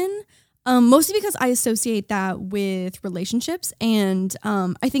often, mostly because I associate that with relationships. And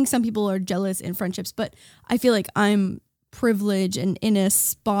I think some people are jealous in friendships, but I feel like I'm privileged and in a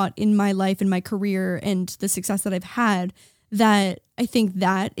spot in my life and my career and the success that I've had that I think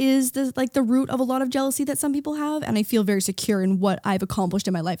that is the root of a lot of jealousy that some people have. And I feel very secure in what I've accomplished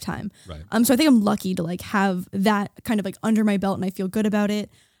in my lifetime. Right. So I think I'm lucky to like have that kind of like under my belt and I feel good about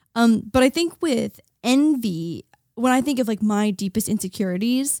it. But I think with envy, when I think of like my deepest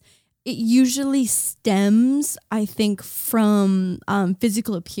insecurities, it usually stems, I think, from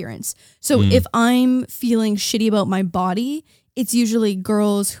physical appearance. So if I'm feeling shitty about my body, it's usually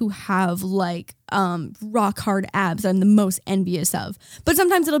girls who have like rock hard abs I'm the most envious of. But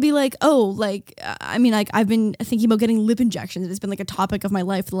sometimes it'll be like, oh, like, I mean, like I've been thinking about getting lip injections. It's been like a topic of my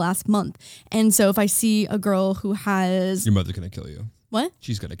life for the last month. And so if I see a girl who has... Your mother's going to kill you. What?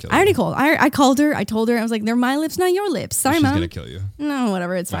 She's going to kill you. I already called. I called her. I told her. I was like, they're my lips, not your lips. Sorry, She's Mom. going to kill you. No,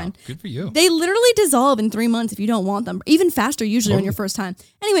 whatever. It's fine. Good for you. They literally dissolve in 3 months if you don't want them. Even faster usually on your first time.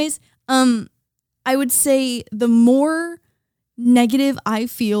 Anyways, I would say the more negative I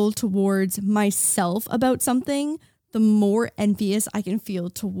feel towards myself about something, the more envious I can feel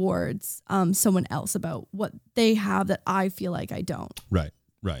towards someone else about what they have that I feel like I don't. Right,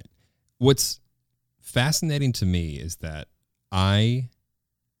 right. What's fascinating to me is that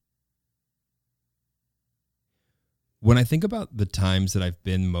when I think about the times that I've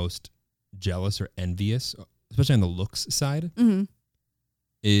been most jealous or envious, especially on the looks side, Mm-hmm.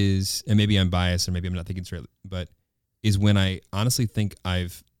 is, and maybe I'm biased or maybe I'm not thinking straight, but is when I honestly think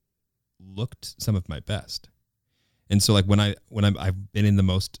I've looked some of my best. And so like when I've been in the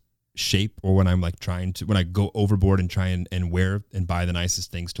most shape, or when I'm like when I go overboard and try and wear and buy the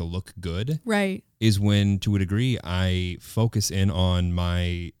nicest things to look good, Right. is when, to a degree, I focus in on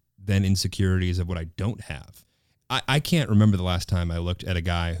my then insecurities of what I don't have. I can't remember the last time I looked at a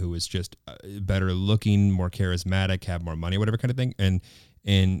guy who was just better looking, more charismatic, have more money, whatever kind of thing. And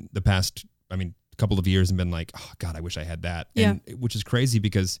in the past, I mean, couple of years and been like, oh God, I wish I had that. Yeah. And, which is crazy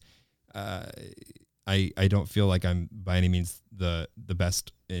because I don't feel like I'm by any means the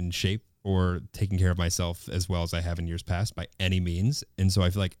best in shape or taking care of myself as well as I have in years past by any means. And so I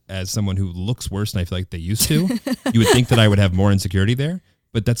feel like as someone who looks worse than I feel like they used to, you would think that I would have more insecurity there,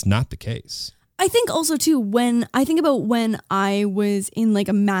 but that's not the case. I think also too, when I think about when I was in like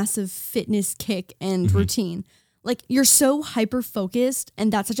a massive fitness kick and routine, like you're so hyper focused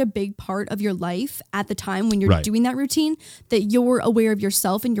and that's such a big part of your life at the time when you're Right. doing that routine that you're aware of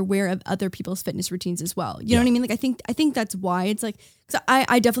yourself and you're aware of other people's fitness routines as well. You know what I mean? Like I think that's why it's like, cause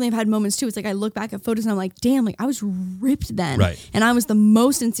I definitely have had moments too. It's like I look back at photos and I'm like, damn, like I was ripped then. Right. And I was the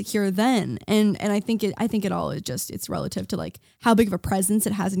most insecure then. And I think it all is just, it's relative to like how big of a presence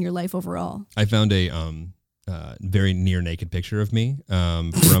it has in your life overall. I found a very near naked picture of me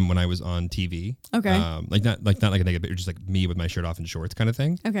from when I was on TV. Okay. Not like a naked picture, just like me with my shirt off and shorts kind of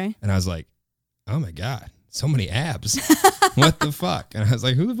thing. Okay. And I was like, oh my God, so many abs. What the fuck? And I was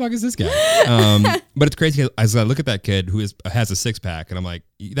like, who the fuck is this guy? But it's crazy as I look at that kid who has a six pack and I'm like,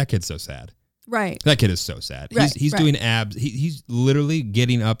 that kid's so sad. Right. That kid is so sad. Right, He's right. doing abs. He's literally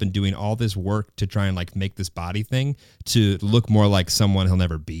getting up and doing all this work to try and like make this body thing to look more like someone he'll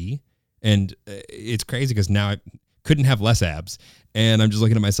never be. And it's crazy because now I couldn't have less abs. And I'm just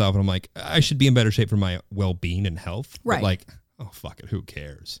looking at myself and I'm like, I should be in better shape for my well-being and health. Right. But like, oh, fuck it. Who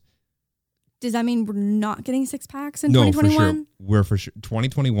cares? Does that mean we're not getting six packs in No, 2021? for sure. We're for sure.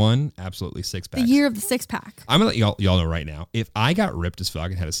 2021, absolutely six The packs. year of the six pack. I'm going to let y'all know right now. If I got ripped as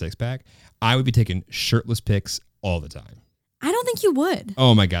fuck and had a six pack, I would be taking shirtless pics all the time. I don't think you would.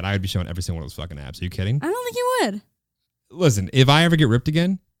 Oh my God. I would be showing every single one of those fucking abs. Are you kidding? I don't think you would. listen, if I ever get ripped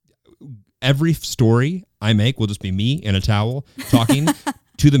again, every story I make will just be me in a towel talking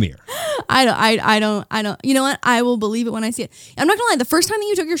to the mirror. I don't. You know what? I will believe it when I see it. I'm not gonna lie. The first time that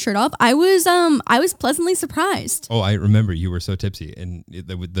you took your shirt off, I was pleasantly surprised. Oh, I remember you were so tipsy, and I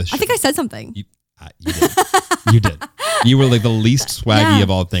think I said something. You did. You did. You were like the least swaggy of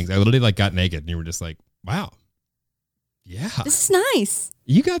all things. I literally like got naked, and you were just like, "Wow, yeah, this is nice.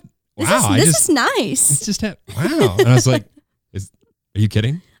 You got This is nice. It's just wow." And I was like, "Are you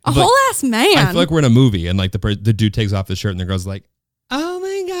kidding?" A whole ass man. I feel like we're in a movie, and like the dude takes off his shirt, and the girl's like, "Oh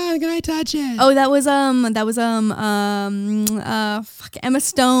my god, can I touch it?" Oh, that was Emma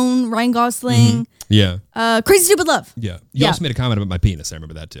Stone, Ryan Gosling. Yeah. Crazy Stupid Love. Yeah. You also made a comment about my penis. I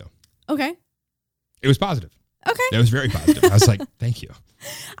remember that too. Okay. It was positive. Okay. It was very positive. I was like, thank you.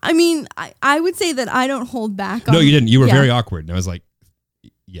 I mean, I would say that I don't hold back. No, you didn't. You were very awkward. And I was like,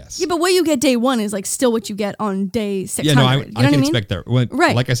 yes. Yeah, but what you get day one is like still what you get on day 600. Yeah, no, I can expect that.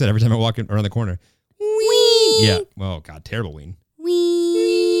 Right. Like I said, every time I walk around the corner. Wee. Yeah. Well, God, terrible ween.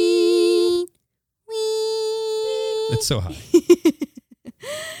 Wee. Wee. It's so high.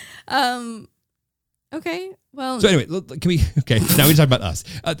 Okay. Well. So anyway, can we? Okay. Now we talk about us.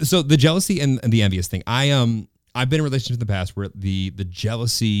 So the jealousy and the envious thing. I've been in relationships in the past where the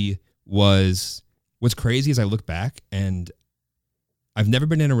jealousy was what's crazy is I look back and I've never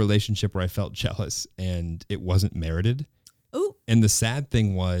been in a relationship where I felt jealous and it wasn't merited. Ooh. And the sad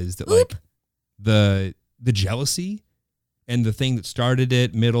thing was that like the jealousy and the thing that started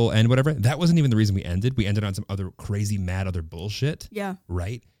it, middle, and whatever, that wasn't even the reason we ended. We ended on some other crazy, mad, other bullshit. Yeah.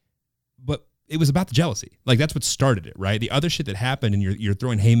 Right. But it was about the jealousy. Like that's what started it, right? The other shit that happened and you're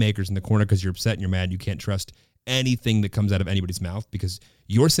throwing haymakers in the corner because you're upset and you're mad. You can't trust anything that comes out of anybody's mouth because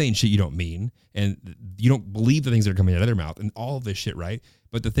you're saying shit you don't mean and you don't believe the things that are coming out of their mouth and all of this shit, right?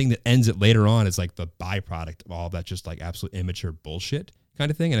 But the thing that ends it later on is like the byproduct of all of that just like absolute immature bullshit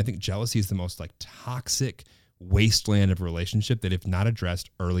kind of thing. And I think jealousy is the most like toxic wasteland of a relationship that if not addressed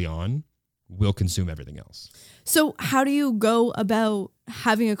early on will consume everything else. So how do you go about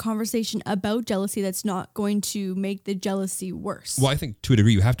having a conversation about jealousy that's not going to make the jealousy worse? Well, I think to a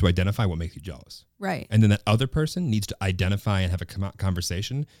degree you have to identify what makes you jealous. Right. And then that other person needs to identify and have a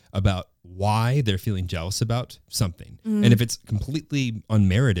conversation about why they're feeling jealous about something. Mm. And if it's completely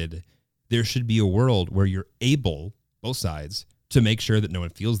unmerited, there should be a world where you're able, both sides, to make sure that no one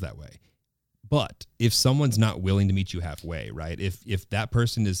feels that way. But if someone's not willing to meet you halfway, right? If that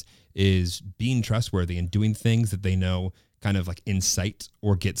person is being trustworthy and doing things that they know kind of like incite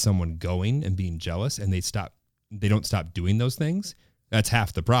or get someone going and being jealous and they don't stop doing those things, that's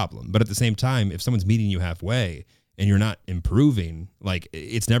half the problem. But at the same time, if someone's meeting you halfway and you're not improving, like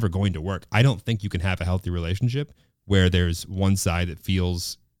it's never going to work. I don't think you can have a healthy relationship where there's one side that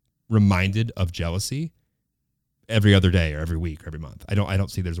feels reminded of jealousy every other day or every week or every month. I don't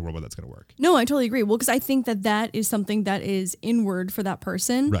see there's a world where that's going to work. No, I totally agree. Well, because I think that is something that is inward for that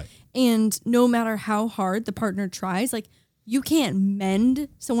person. Right. And no matter how hard the partner tries, like you can't mend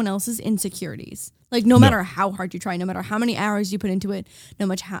someone else's insecurities. Like no matter how hard you try, no matter how many hours you put into it,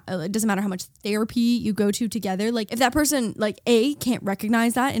 it doesn't matter how much therapy you go to together. Like if that person like can't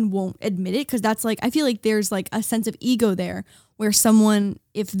recognize that and won't admit it, because that's like, I feel like there's like a sense of ego there where someone,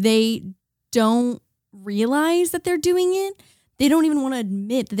 if they don't realize that they're doing it, they don't even want to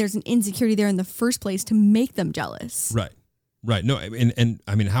admit that there's an insecurity there in the first place to make them jealous. Right. No, and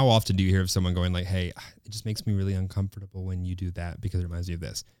I mean, how often do you hear of someone going like, hey, it just makes me really uncomfortable when you do that because it reminds me of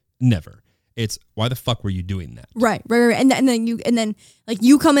this? Never. It's why the fuck were you doing that? Right. And then like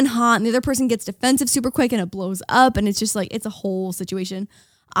you come in hot and the other person gets defensive super quick and it blows up and it's just like, it's a whole situation.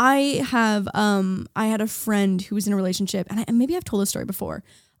 I had a friend who was in a relationship and maybe I've told this story before.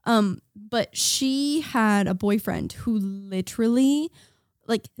 But she had a boyfriend who literally,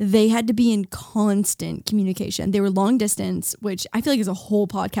 like, they had to be in constant communication. They were long distance, which I feel like is a whole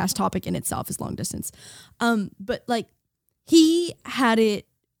podcast topic in itself, is long distance. But like, he had it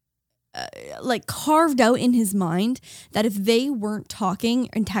like carved out in his mind that if they weren't talking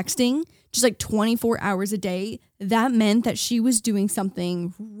and texting just like 24 hours a day, that meant that she was doing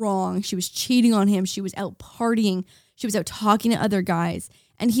something wrong. She was cheating on him. She was out partying. She was out talking to other guys.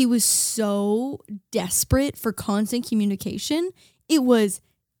 And he was so desperate for constant communication. It was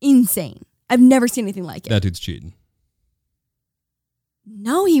insane. I've never seen anything like it. That dude's cheating.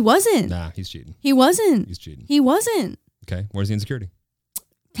 No, he wasn't. Nah, he's cheating. He wasn't. He's cheating. He wasn't. Okay, where's the insecurity?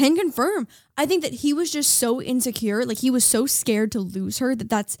 Can confirm. I think that he was just so insecure, like he was so scared to lose her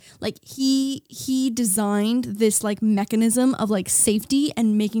that's like he designed this like mechanism of like safety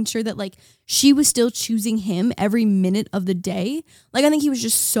and making sure that like she was still choosing him every minute of the day. Like I think he was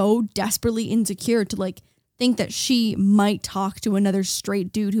just so desperately insecure to like think that she might talk to another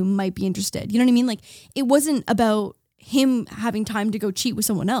straight dude who might be interested. You know what I mean? Like, it wasn't about him having time to go cheat with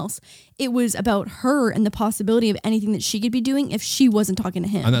someone else. It was about her and the possibility of anything that she could be doing if she wasn't talking to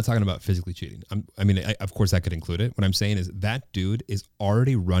him. I'm not talking about physically cheating. Of course that could include it. What I'm saying is that dude is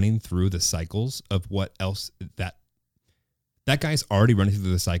already running through the cycles of what else that guy's already running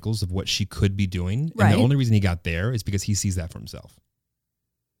through the cycles of what she could be doing. Right. And the only reason he got there is because he sees that for himself.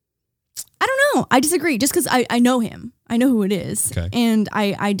 I don't know. I disagree. Just because I know him. I know who it is. Okay. And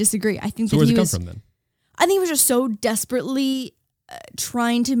I disagree. I think So that where's he it come was, from then? I think he was just so desperately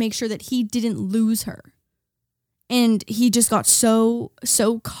trying to make sure that he didn't lose her. And he just got so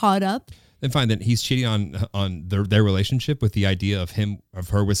caught up. Then fine, then he's cheating on their relationship with the idea of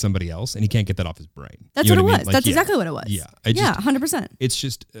her with somebody else, and he can't get that off his brain. That's You know what it I was. mean? Like, That's yeah. exactly what it was. Yeah. Yeah, 100%. It's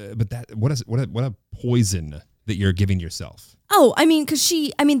just, but that what a poison that you're giving yourself. Oh, I mean,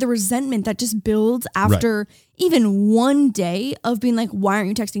 the resentment that just builds after even one day of being like, why aren't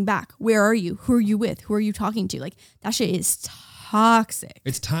you texting back? Where are you? Who are you with? Who are you talking to? Like, that shit is toxic.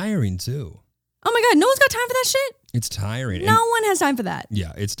 It's tiring too. Oh my God, no one's got time for that shit. It's tiring. No one has time for that.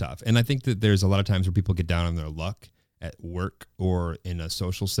 Yeah, it's tough. And I think that there's a lot of times where people get down on their luck at work or in a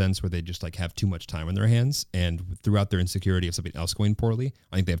social sense where they just like have too much time on their hands. And throughout their insecurity of something else going poorly,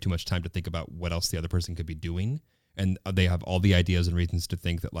 I think they have too much time to think about what else the other person could be doing. And they have all the ideas and reasons to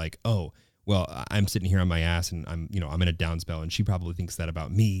think that like, oh, well, I'm sitting here on my ass and I'm in a down spell and she probably thinks that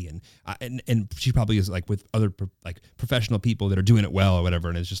about me. And she probably is like with other professional people that are doing it well or whatever.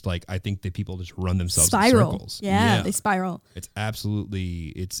 And it's just like, I think that people just run themselves in circles. Yeah, they spiral. It's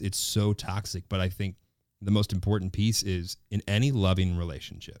absolutely, it's so toxic. But I think the most important piece is in any loving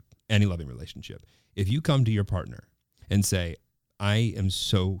relationship, if you come to your partner and say, I am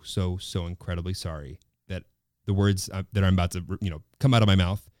so incredibly sorry that the words that I'm about to, come out of my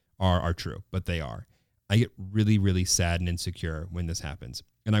mouth are true, but they are. I get really, really sad and insecure when this happens.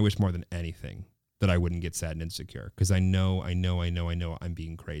 And I wish more than anything that I wouldn't get sad and insecure because I know I'm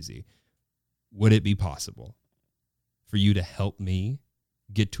being crazy. Would it be possible for you to help me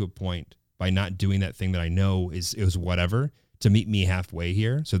get to a point by not doing that thing that I know is whatever, to meet me halfway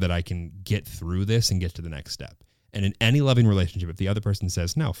here so that I can get through this and get to the next step? And in any loving relationship, if the other person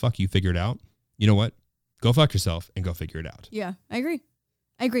says, no, fuck you, figure it out, you know what? Go fuck yourself and go figure it out. Yeah, I agree.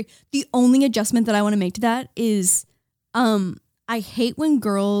 The only adjustment that I want to make to that is I hate when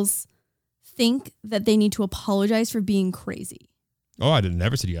girls think that they need to apologize for being crazy. Oh, I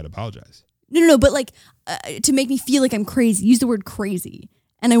never said you had to apologize. No, but like to make me feel like I'm crazy, use the word crazy.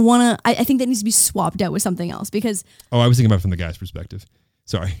 And I think that needs to be swapped out with something else because... Oh, I was thinking about it from the guy's perspective.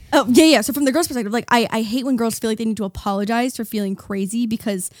 Sorry. Oh, yeah. So from the girl's perspective, like I hate when girls feel like they need to apologize for feeling crazy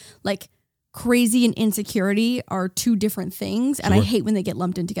because like crazy and insecurity are two different things, and I hate when they get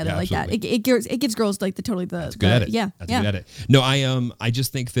lumped in together like that. It gives girls like the That's good at it. Yeah, That's good at it. No, I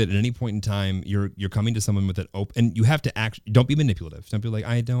just think that at any point in time you're coming to someone with an open, and you have to don't be manipulative. Don't be like,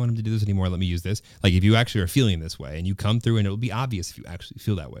 I don't want him to do this anymore. Let me use this. Like if you actually are feeling this way, and you come through, and it will be obvious if you actually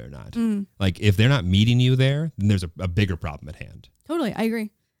feel that way or not. Like if they're not meeting you there, then there's a bigger problem at hand. Totally, I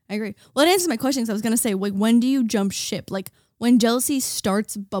agree. Well, it answers my question because I was gonna say, like, when do you jump ship? Like when jealousy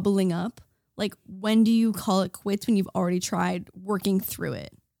starts bubbling up. Like, when do you call it quits when you've already tried working through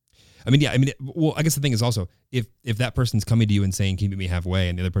it? Well, I guess the thing is also, if that person's coming to you and saying, can you meet me halfway?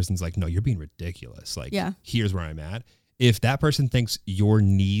 And the other person's like, no, you're being ridiculous. Like, here's where I'm at. If that person thinks your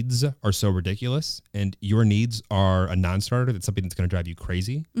needs are so ridiculous and your needs are a non-starter, that's something that's going to drive you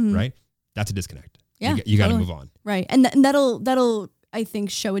crazy, right? That's a disconnect. Yeah, you got to move on. Right. And that'll, I think,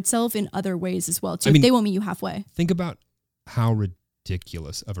 show itself in other ways as well, too. They won't meet you halfway. Think about how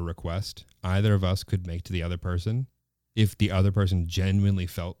ridiculous of a request either of us could make to the other person if the other person genuinely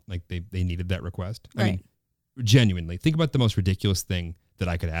felt like they needed that request. Right. I mean, genuinely. Think about the most ridiculous thing that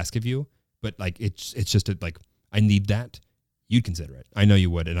I could ask of you, but like it's just like I need that. You'd consider it. I know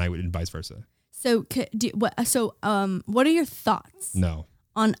you would, and I would, and vice versa. So what are your thoughts? No.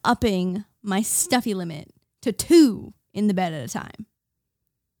 On upping my stuffy limit to 2 in the bed at a time?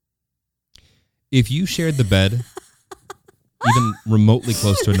 If you shared the bed even remotely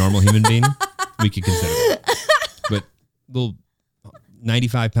close to a normal human being, we could consider it. But little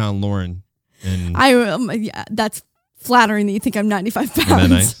 95-pound Lauren and that's flattering that you think I'm 95 pounds. Isn't that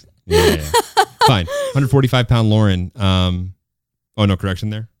nice? Yeah. Fine. 145-pound Lauren. Oh no, correction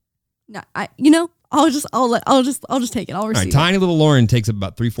there. No, I'll just take it. I'll receive it. Tiny little Lauren takes up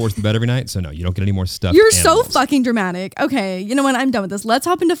about 3/4 of the bed every night, so no, you don't get any more stuff. You're so fucking dramatic. Okay, you know what? I'm done with this. Let's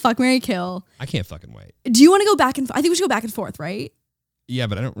hop into fuck, marry, kill. I can't fucking wait. Do you want to go back and? I think we should go back and forth, right? Yeah,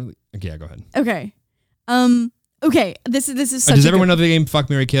 but I don't really. Okay, yeah, go ahead. Okay. Okay. This is. Such Does everyone know the game Fuck,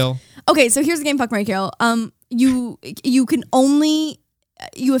 Marry, Kill? Okay, so here's the game, Fuck, Marry, Kill.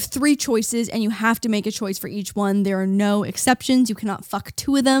 You have 3 choices and you have to make a choice for each one. There are no exceptions. You cannot fuck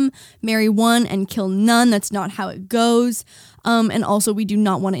 2 of them, marry 1 and kill none. That's not how it goes. And also we do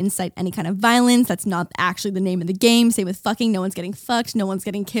not want to incite any kind of violence. That's not actually the name of the game. Same with fucking. No one's getting fucked. No one's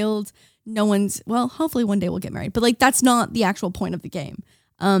getting killed. Well, hopefully one day we'll get married. But like that's not the actual point of the game.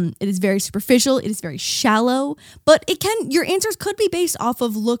 It is very superficial. It is very shallow, but your answers could be based off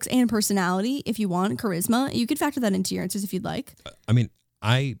of looks and personality if you want, charisma. You could factor that into your answers if you'd like. I mean,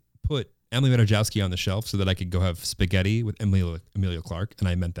 I put Emily Ratajkowski on the shelf so that I could go have spaghetti with Emilia Clarke, and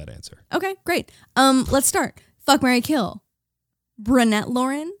I meant that answer. Okay, great. Let's start. Fuck, marry, kill. Brunette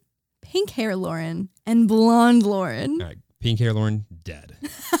Lauren, pink hair Lauren, and blonde Lauren. All right, pink hair Lauren, dead.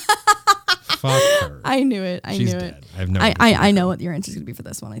 Fuck her. I knew it. She's dead. I have no. I know what your answer's gonna be for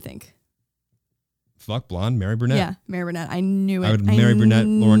this one. I think. Fuck blonde, marry brunette. Yeah, marry brunette. I knew it. I would marry brunette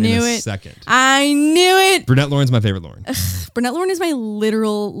Lauren in a second. I knew it. Brunette Lauren's my favorite Lauren. Brunette Lauren is my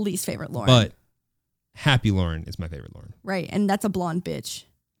literal least favorite Lauren. But happy Lauren is my favorite Lauren. Right, and that's a blonde bitch.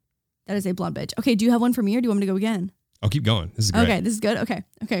 That is a blonde bitch. Okay, do you have one for me or do you want me to go again? I'll keep going. This is great. Okay, this is good. Okay.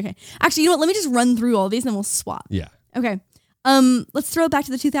 Actually, you know what? Let me just run through all these and then we'll swap. Yeah. Okay. Let's throw it back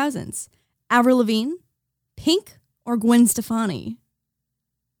to the 2000s. Avril Lavigne, Pink, or Gwen Stefani?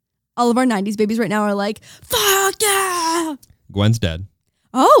 All of our 90s babies right now are like, fuck yeah! Gwen's dead.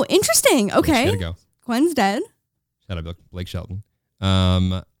 Oh, interesting. Okay. Gotta go. Gwen's dead. Shout out Blake Shelton.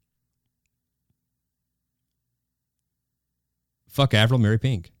 Fuck Avril, marry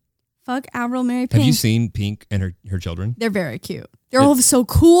Pink. Fuck Avril, marry Pink. Have you seen Pink and her children? They're very cute. They're all so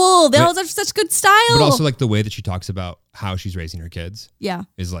cool. They all have such good style. But also like the way that she talks about how she's raising her kids. Yeah.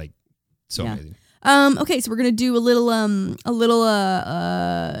 Is like so amazing. Okay, so we're gonna do a little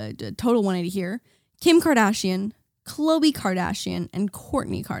total 180 here. Kim Kardashian, Khloe Kardashian, and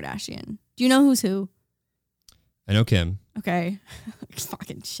Kourtney Kardashian. Do you know who's who? I know Kim. Okay.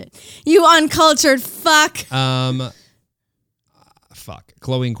 Fucking shit. You uncultured fuck. Fuck.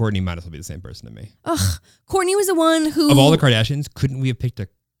 Khloe and Kourtney might as well be the same person to me. Ugh. Kourtney was the one who... Of all the Kardashians, couldn't we have picked a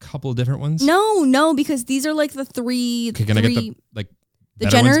couple of different ones? No, because these are like the 3... Okay, can I get the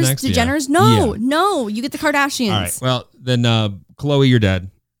Jenners? Ones next? The Jenners? No, you get the Kardashians. All right, well, then Khloe, you're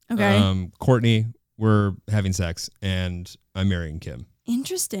dead. Okay. Kourtney, we're having sex, and I'm marrying Kim.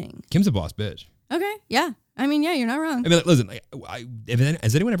 Interesting. Kim's a boss bitch. Okay, yeah. I mean, yeah, you're not wrong. I mean, listen,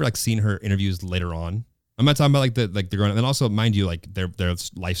 has anyone ever like seen her interviews later on? I'm not talking about they're going, and also mind you, like their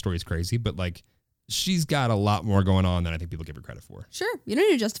life story is crazy, but like she's got a lot more going on than I think people give her credit for. Sure, you don't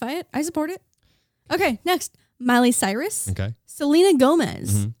need to justify it. I support it. Okay, next, Miley Cyrus. Okay. Selena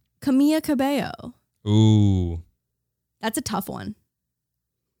Gomez. Camila Cabello. Ooh, that's a tough one.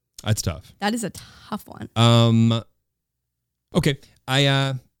 That's tough. That is a tough one. Okay,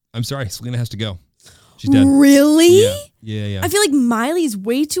 I'm sorry, Selena has to go. She's dead. Really? Yeah. I feel like Miley's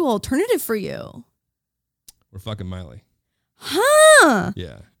way too alternative for you. We're fucking Miley. Huh.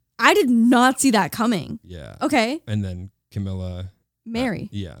 Yeah. I did not see that coming. Yeah. Okay. And then Camilla. Mary.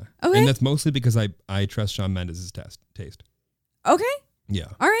 Yeah. Okay. And that's mostly because I trust Shawn Mendes' taste. Okay. Yeah.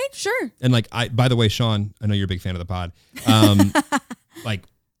 All right, sure. And like by the way, Shawn, I know you're a big fan of the pod. Like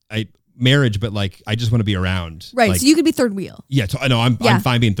marriage, but like I just want to be around. Right. Like, so you could be third wheel. Yeah. I'm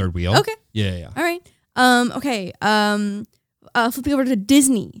fine being third wheel. Okay. Yeah. All right. Okay. Flipping over to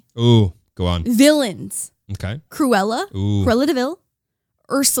Disney. Ooh, go on. Villains. Okay. Cruella. Ooh. Cruella DeVille.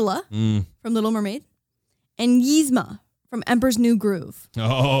 Ursula from Little Mermaid. And Yzma from Emperor's New Groove.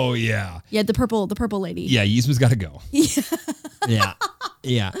 Oh yeah. Yeah, the purple lady. Yeah, Yzma's got to go.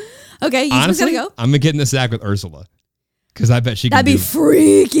 Yeah. Okay, Yzma's Honestly, gotta go. I'm gonna get in the sack with Ursula. Because I bet she can That'd be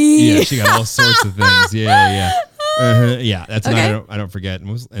freaky. Yeah, she got all sorts of things. Yeah. Yeah, that's Okay. I don't forget.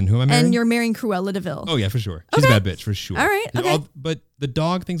 And who am I marrying? And you're marrying Cruella DeVille. Oh yeah, for sure. She's a bad bitch for sure. All right, okay. But the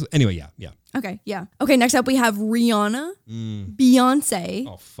dog things. Anyway, yeah. Okay, yeah. Okay, next up we have Rihanna, Beyonce,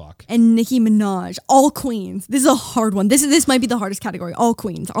 Oh fuck. and Nicki Minaj. All queens. This is a hard one. This might be the hardest category. All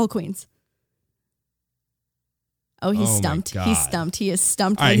queens. Oh, he's Oh my stumped. God. He's stumped. He is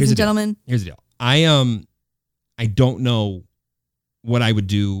stumped, All right, ladies here's and the deal. gentlemen. Here's the deal. I don't know what I would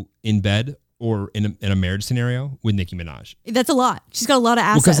do in bed or in a marriage scenario with Nicki Minaj. That's a lot. She's got a lot of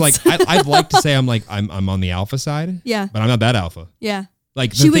assets. Because like I'd like to say I'm on the alpha side. Yeah. But I'm not that alpha. Yeah.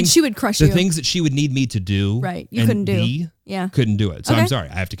 Like She would crush the you. things that she would need me to do. Right. You and couldn't do. be, Yeah. couldn't do it. So Okay. I'm sorry.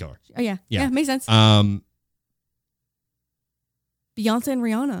 I have to kill her. Oh yeah. Yeah. Yeah. Makes sense. Um, Beyonce and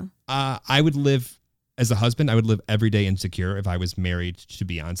Rihanna. I would live as a husband. I would live every day insecure if I was married to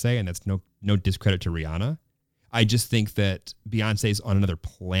Beyonce, and that's no discredit to Rihanna. I just think that Beyonce's on another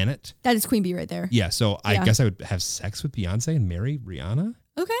planet. That is Queen Bee right there. Yeah, so I Yeah. guess I would have sex with Beyonce and marry Rihanna.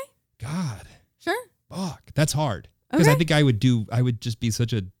 Okay. God. Sure. Fuck. That's hard. Because Okay. I think I would just be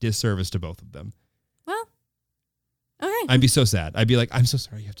such a disservice to both of them. Well, okay. I'd be so sad. I'd be like, I'm so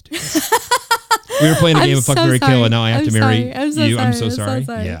sorry you have to do this. We were playing a I'm game of Fuck, so Marry, Kill, sorry. and now I have I'm to marry sorry. I'm so you. I'm sorry. so I'm so sorry.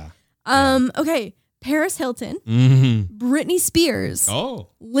 sorry. Yeah. Okay. Paris Hilton, Mm-hmm. Britney Spears, Oh.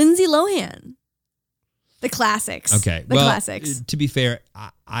 Lindsay Lohan. The classics. Okay. The well, classics. To be fair,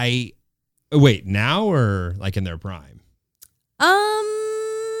 I wait, now or like in their prime?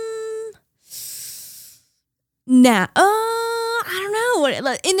 Nah. I don't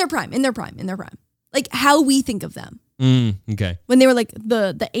know. In their prime. Like how we think of them. Okay. When they were like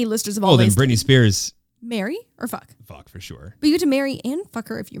the A-listers of all Oh, then ways. Britney Spears. Marry or fuck? Fuck for sure. But you get to marry and fuck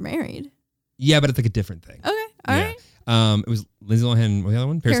her if you're married. Yeah, but it's like a different thing. Okay. All right. It was Lindsay Lohan. What was the other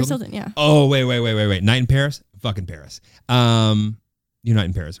one? Paris Hilton, yeah. Oh, wait. Night in Paris? Fucking Paris. You're Night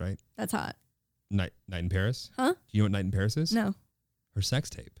in Paris, right? That's hot. Night in Paris? Huh? Do you know what Night in Paris is? No. Her sex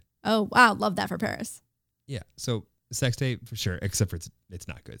tape. Oh, wow. Love that for Paris. Yeah. So sex tape for sure, except for it's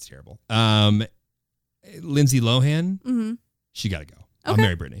not good. It's terrible. Lindsay Lohan, Mm-hmm. she got to go. I'll Okay.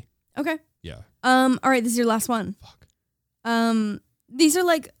 marry Britney. Okay. Yeah. All right. This is your last one. Fuck. These are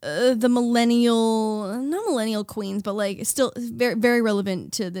like not millennial queens, but like still very, very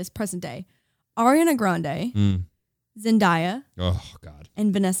relevant to this present day. Ariana Grande, Zendaya, Oh, God.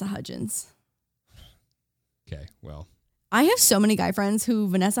 and Vanessa Hudgens. Okay. Well, I have so many guy friends who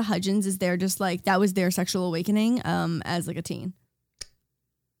Vanessa Hudgens is their just like that was their sexual awakening as like a teen.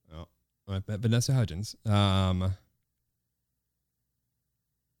 I bet Vanessa Hudgens.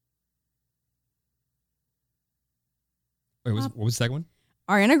 Wait, what was the second one?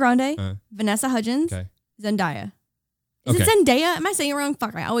 Ariana Grande, Vanessa Hudgens, Okay. Zendaya. Is Okay. it Zendaya? Am I saying it wrong?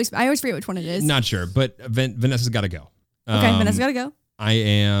 Fuck, I always forget which one it is. Not sure, but Vanessa's got to go. Okay, Vanessa's gotta go. I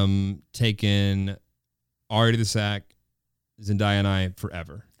am taking Ari to the sack, Zendaya and I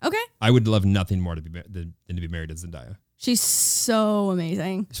forever. Okay. I would love nothing more than to be married to Zendaya. She's so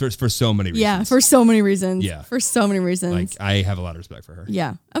amazing. For so many reasons. Yeah, for so many reasons. Yeah. For so many reasons. Like, I have a lot of respect for her.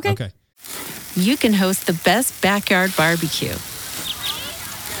 Yeah. Okay. Okay. You can host the best backyard barbecue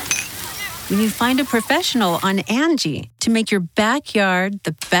when you find a professional on Angie to make your backyard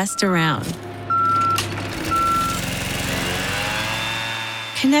the best around.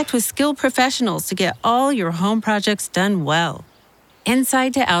 Connect with skilled professionals to get all your home projects done well.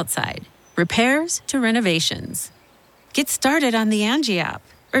 Inside to outside, repairs to renovations. Get started on the Angie app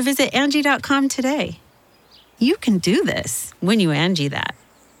or visit Angie.com today. You can do this when you Angie that.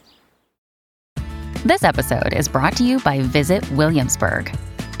 This episode is brought to you by Visit Williamsburg.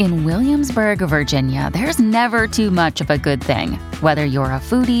 In Williamsburg, Virginia, there's never too much of a good thing. Whether you're a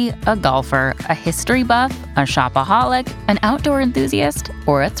foodie, a golfer, a history buff, a shopaholic, an outdoor enthusiast,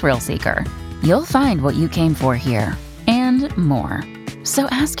 or a thrill seeker, you'll find what you came for here and more. So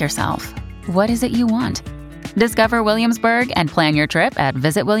ask yourself, what is it you want? Discover Williamsburg and plan your trip at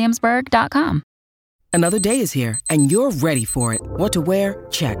visitwilliamsburg.com. Another day is here, and you're ready for it. What to wear?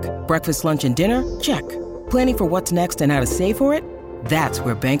 Check. Breakfast, lunch, and dinner? Check. Planning for what's next and how to save for it? That's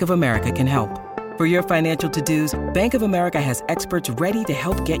where Bank of America can help. For your financial to-dos, Bank of America has experts ready to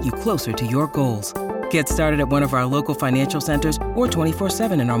help get you closer to your goals. Get started at one of our local financial centers or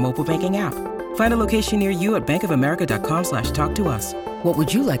 24/7 in our mobile banking app. Find a location near you at bankofamerica.com/talktous. What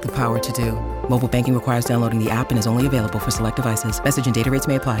would you like the power to do? Mobile banking requires downloading the app and is only available for select devices. Message and data rates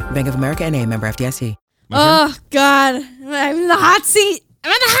may apply. Bank of America NA, member FDIC. Oh, God. I'm in the hot seat. I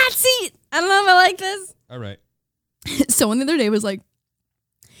don't know if I like this. All right. Someone the other day was like,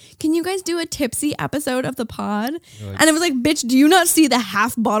 can you guys do a tipsy episode of the pod? And it was like, bitch, do you not see the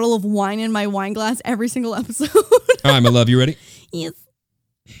half bottle of wine in my wine glass every single episode? All right, my love, you ready? Yes.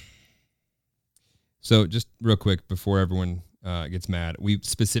 So just real quick before everyone gets mad, we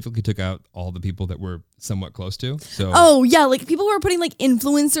specifically took out all the people that we're somewhat close to. So Oh, yeah. Like people who are putting like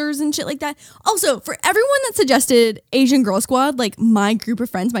influencers and shit like that. Also, for everyone that suggested Asian Girl Squad, like my group of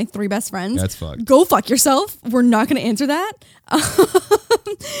friends, my 3 best friends. That's fucked. Go fuck yourself. We're not going to answer that.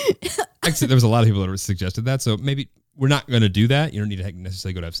 Actually, there was a lot of people that suggested that. So maybe we're not going to do that. You don't need to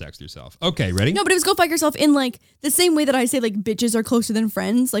necessarily go to have sex with yourself. Okay, ready? No, but it was go fuck yourself in like the same way that I say like bitches are closer than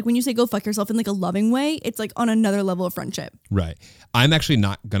friends. Like when you say go fuck yourself in like a loving way, it's like on another level of friendship. Right. I'm actually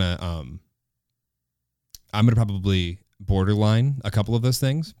not going to, I'm going to probably borderline a couple of those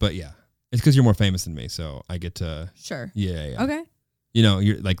things. But yeah, it's because you're more famous than me. So I get to. Sure. Yeah. Okay. You know,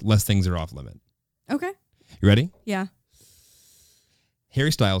 you're like less things are off limit. Okay. You ready? Yeah.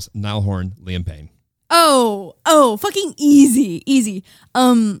 Harry Styles, Niall Horan, Liam Payne. Oh, fucking easy.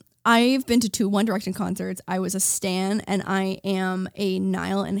 I've been to 2 One Direction concerts. I was a stan, and I am a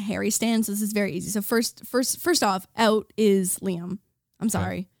Niall and Harry stan. So this is very easy. So first off, out is Liam. I'm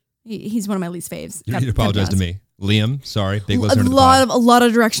sorry. He's one of my least faves. You need to apologize to me. Liam, sorry. Big A listener to the pod. lot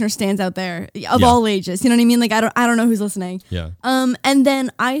of Directioner stands out there of all ages. You know what I mean? Like I don't know who's listening. Yeah. And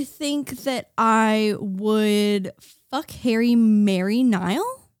then I think that I would fuck Harry, marry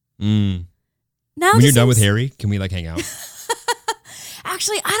Niall. Now when you're done with Harry, can we like hang out?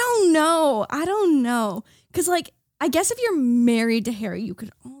 Actually, I don't know. Because like, I guess if you're married to Harry, you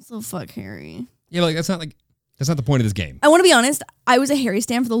could also fuck Harry. Yeah, but like that's not the point of this game. I want to be honest. I was a Harry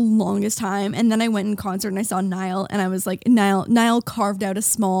stan for the longest time, and then I went in concert and I saw Niall, and I was like, Niall carved out a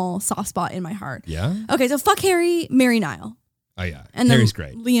small soft spot in my heart. Yeah. Okay, so fuck Harry, marry Niall. Oh yeah, And Harry's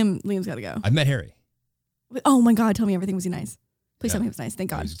then great. Liam's got to go. I've met Harry. Oh my God, tell me everything. Was he nice? Please Yeah. tell me he was nice. Thank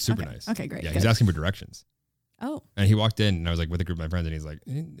God. He's super Okay. nice. Okay, great. Yeah, good. he's asking for directions. Oh. And he walked in, and I was like with a group of my friends, and he's like,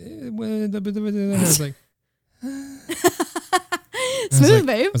 and I was like, Smooth,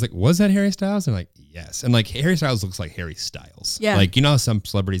 babe. I was like, was that Harry Styles? And like, yes. And like Harry Styles looks like Harry Styles. Yeah. Like, you know how some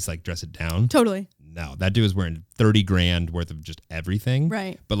celebrities like dress it down? Totally. No, that dude is wearing 30 grand worth of just everything.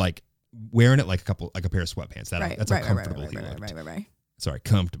 Right. But like wearing it like a pair of sweatpants. That's how right, comfortable right, he right, looked. right, right, right. Sorry,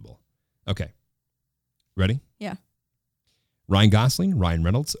 comfortable. Okay. Ready? Yeah. Ryan Gosling, Ryan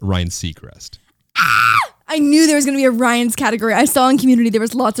Reynolds, Ryan Seacrest. I knew there was going to be a Ryan's category. I saw in Community there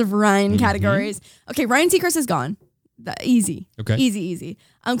was lots of Ryan categories. Okay, Ryan Seacrest is gone. Easy. Okay. Easy.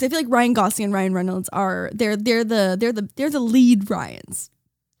 Because I feel like Ryan Gosling and Ryan Reynolds they're the lead Ryans.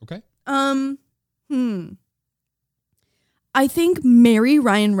 Okay. I think marry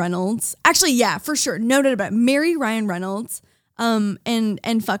Ryan Reynolds. Actually, yeah, for sure. No doubt about it. Marry Ryan Reynolds.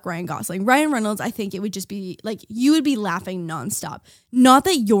 And fuck Ryan Gosling. Ryan Reynolds, I think it would just be like you would be laughing nonstop. Not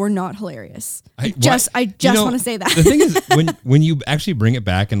that you're not hilarious. I just want to say that. The thing is, when you actually bring it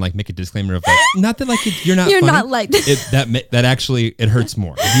back and like make a disclaimer of like, not that like you're not you're funny, not like that actually it hurts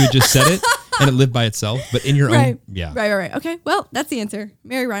more if you had just said it and it lived by itself, but in your own, yeah, right. Okay, well that's the answer.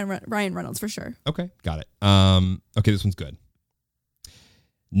 Marry Ryan Reynolds for sure. Okay, got it. Okay, this one's good.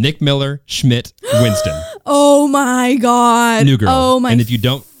 Nick Miller, Schmidt, Winston. Oh my God. New Girl. Oh my. And if you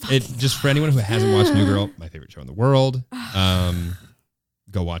don't, just for anyone who hasn't watched New Girl, my favorite show in the world,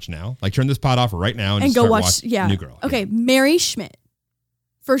 go watch now. Like turn this pod off right now and just go start watch New Girl. Okay, Mary Schmidt.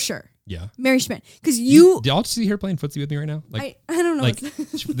 For sure. Yeah. Mary Schmidt. Because you. Do y'all see her playing footsie with me right now? Like, I don't know. Like,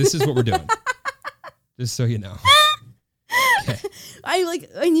 this is what we're doing. Just so you know. Okay.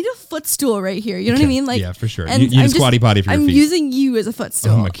 I need a footstool right here. You know what I mean? Like, yeah, for sure. And you need a squatty potty for your feet. I'm using you as a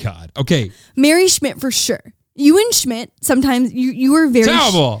footstool. Oh my God. Okay. Mary Schmidt for sure. You and Schmidt, sometimes you were very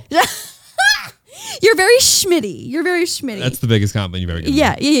terrible. You're very Schmitty. You're very Schmitty. That's the biggest compliment you've ever given.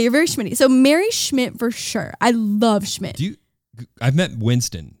 Yeah. You're very Schmitty. So Mary Schmidt for sure. I love Schmidt. I've met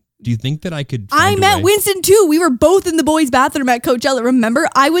Winston. Do you think that I could? I met Winston too. We were both in the boys' bathroom at Coachella. Remember?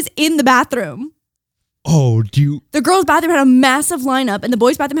 I was in the bathroom. Oh, The girls' bathroom had a massive lineup, and the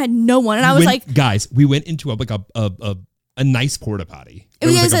boys' bathroom had no one. And I was like, guys, we went into a nice porta potty. It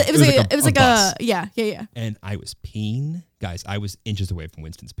was like a yeah. And I was peeing, guys. I was inches away from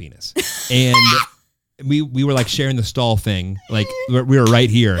Winston's penis, and we were like sharing the stall thing. Like we were right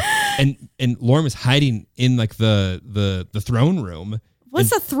here, and Lauren was hiding in like the throne room. What's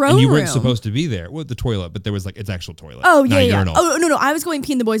the throne room? And you weren't supposed to be there. Well, the toilet, but there was like its actual toilet. Oh yeah. Urinal. Oh no, I was going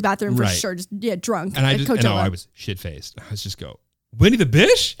pee in the boys' bathroom for Right. sure. Just drunk. And I was shit faced. I was just go, Winnie the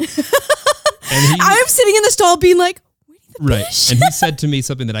Bish. And I'm sitting in the stall being like, Winnie the right. Bish. And he said to me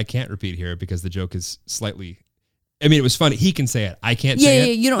something that I can't repeat here because the joke is slightly. I mean, it was funny. He can say it. I can't say it.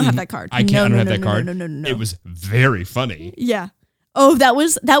 Yeah, you don't have that card. I can't. I don't have that card. No. It was very funny. Yeah. Oh, that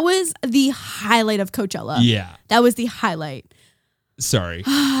was the highlight of Coachella. Yeah. That was the highlight. Sorry.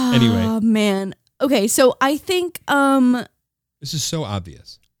 Anyway. Oh man. Okay, so I think this is so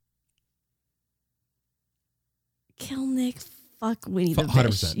obvious. kill Nick, fuck Winnie the Bish.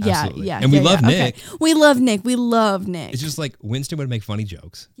 100%. Absolutely. Yeah. And we love Nick. Okay. We love Nick. It's just like Winston would make funny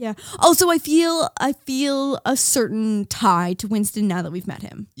jokes. Yeah. Also, I feel a certain tie to Winston now that we've met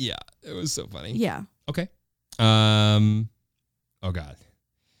him. Yeah. It was so funny. Yeah. Okay. Oh God.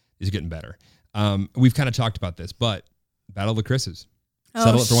 These are getting better. We've kind of talked about this, but Battle of the Chris's.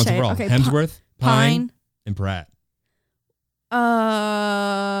 Settle it for once and for all. Okay. Hemsworth, Pine, and Pratt.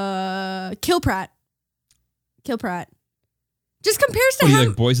 Kill Pratt. Just compares to What, him. you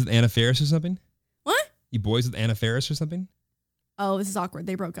like boys with Anna Faris or something? What? You boys with Anna Faris or something? Oh, this is awkward.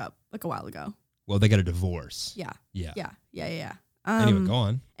 They broke up like a while ago. Well, they got a divorce. Yeah. Yeah. Anyway, go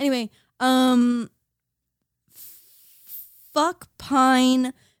on. Fuck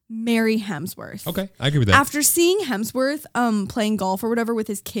Pine, marry Hemsworth. Okay, I agree with that. After seeing Hemsworth playing golf or whatever with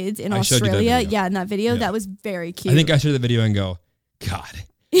his kids in I showed you that Australia, video. in that video, Yeah. that was very cute. I think I showed the video and go, God,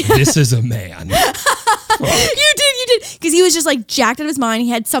 this is a man. You did. did, because he was just like jacked out of his mind. He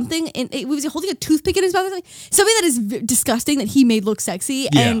had something, and he was holding a toothpick in his mouth, something that is disgusting that he made look sexy.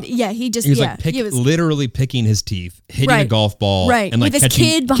 Yeah. And he was like literally picking his teeth, hitting a golf ball, right, and like with his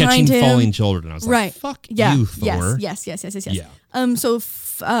kid behind him, falling children. I was like, fuck you, Thor. Yes. Yeah. So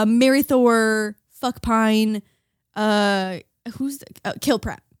marry Thor, fuck Pine, kill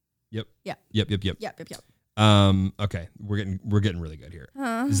Pratt. Yep. Yeah. Yep. Okay, we're getting really good here.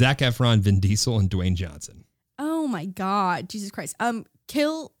 Zac Efron, Vin Diesel, and Dwayne Johnson. Oh my God, Jesus Christ!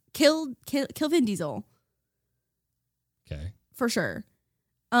 Kill Vin Diesel. Okay. For sure.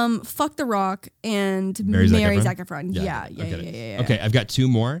 Fuck The Rock and marry Zac Efron. Yeah. Okay, I've got 2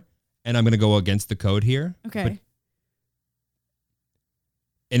 more, and I'm gonna go against the code here. Okay.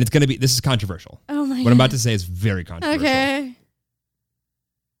 And this is controversial. Oh my God. What I'm about to say is very controversial. Okay.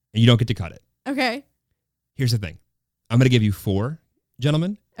 And you don't get to cut it. Okay. Here's the thing. I'm going to give you 4,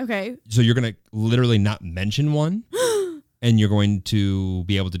 gentlemen. Okay. So you're going to literally not mention one, and you're going to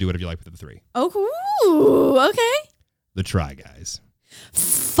be able to do whatever you like with the 3. Oh, okay. The Try Guys.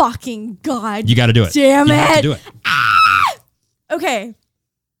 Fucking God. You got to do it. Damn you it. have to do it. Okay.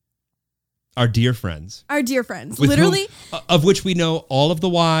 Our dear friends. Literally. Of which we know all of the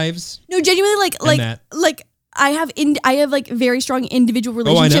wives. No, genuinely, like I have like very strong individual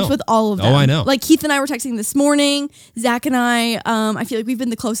relationships with all of them. Oh, I know. Like Keith and I were texting this morning. Zach and I feel like we've been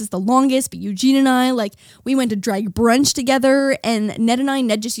the closest the longest, but Eugene and I, like, we went to drag brunch together, and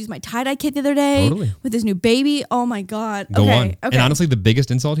Ned just used my tie-dye kit the other day with his new baby. Oh my God. Go on. Okay. And honestly, the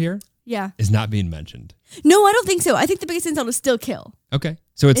biggest insult here is not being mentioned. No, I don't think so. I think the biggest insult is still kill. Okay.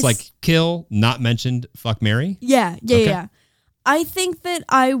 So it's like kill, not mentioned, fuck, marry? Yeah. I think that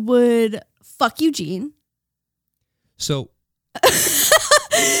I would fuck Eugene. So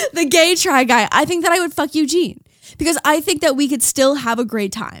the gay Try Guy. I think that I would fuck Eugene because I think that we could still have a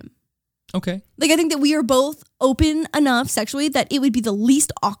great time. Okay. Like, I think that we are both open enough sexually that it would be the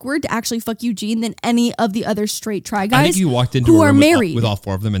least awkward to actually fuck Eugene than any of the other straight Try Guys. I think you walked into who a room are married with all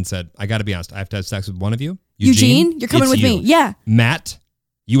 4 of them and said, I got to be honest, I have to have sex with one of you. Eugene, you're coming with me. Yeah. Matt,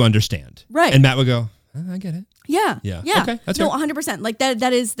 you understand. Right. And Matt would go, I get it. Yeah. Okay. That's no, right. 100%. Like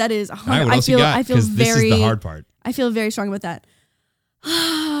that is 100%. All right, what else you got? Because this is the hard part. I feel very strong about that.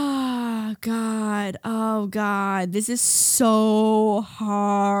 Oh God. This is so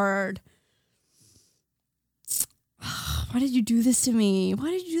hard. Why did you do this to me?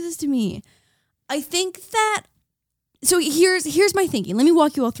 I think that, so here's my thinking. Let me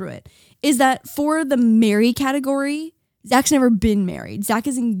walk you all through it. Is that for the marry category, Zach's never been married. Zach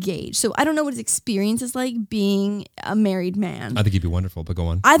is engaged. So I don't know what his experience is like being a married man. I think he'd be wonderful, but go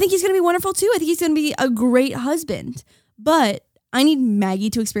on. I think he's going to be wonderful too. I think he's going to be a great husband. But I need Maggie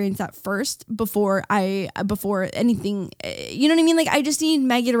to experience that first before anything, you know what I mean? Like, I just need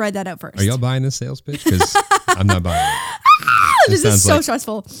Maggie to ride that out first. Are y'all buying this sales pitch? Because I'm not buying it. This is so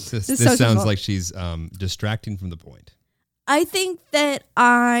stressful. This sounds like she's distracting from the point. I think that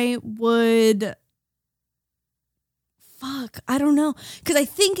I would... I don't know. Because I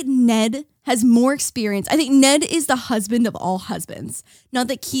think Ned has more experience. I think Ned is the husband of all husbands. Not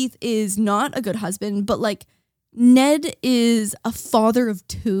that Keith is not a good husband, but like Ned is a father of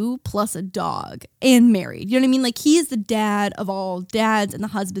 2 plus a dog and married. You know what I mean? Like, he is the dad of all dads and the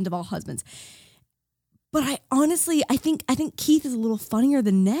husband of all husbands. But I think Keith is a little funnier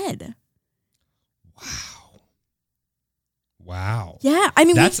than Ned. Wow. Yeah. I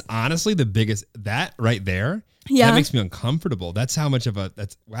mean, that's honestly the biggest, that right there. Yeah. That makes me uncomfortable. That's how much of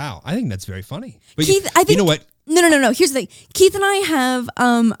wow. I think that's very funny. But Keith, you know what? No. Here's the thing. Keith and I have,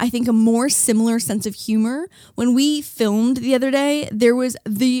 I think, a more similar sense of humor. When we filmed the other day, there was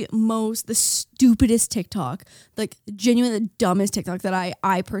the stupidest TikTok, like genuinely the dumbest TikTok that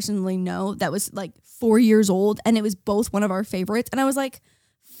I personally know that was like 4 years old. And it was both one of our favorites. And I was like,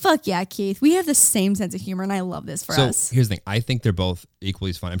 fuck yeah, Keith. We have the same sense of humor and I love this for us. So here's the thing. I think they're both equally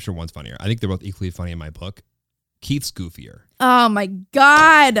as funny. I'm sure one's funnier. I think they're both equally funny in my book. Keith's goofier. Oh my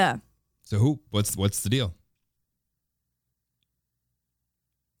God. So what's the deal?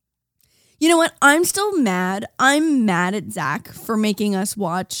 You know what? I'm still mad. I'm mad at Zach for making us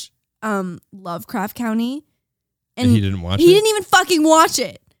watch Lovecraft Country. And he didn't watch it? He didn't even fucking watch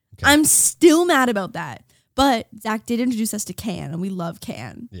it. Okay. I'm still mad about that. But Zach did introduce us to Can, and we love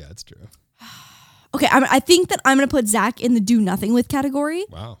Can. Yeah, that's true. Okay, I think that I'm going to put Zach in the do nothing with category.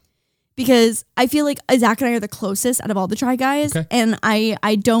 Wow. Because I feel like Zach and I are the closest out of all the Try Guys. Okay. And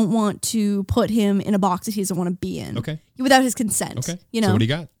I don't want to put him in a box that he doesn't want to be in. Okay. Without his consent. Okay. You know? So what do you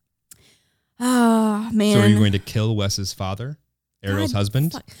got? Oh, man. So are you going to kill Wes's father? Ariel's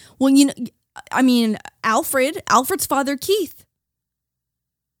husband? Fuck. Well, you know, I mean, Alfred's father, Keith.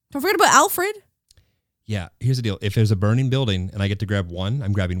 Don't forget about Alfred. Yeah, here's the deal. If there's a burning building and I get to grab one,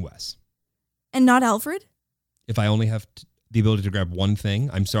 I'm grabbing Wes. And not Alfred? If I only have the ability to grab one thing,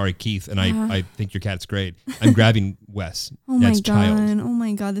 I'm sorry, Keith, and I think your cat's great. I'm grabbing Wes. Oh That's my God. child. Oh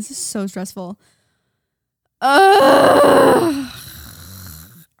my God. This is so stressful.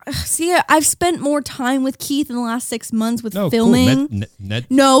 See, I've spent more time with Keith in the last 6 months with filming. Cool. Ned.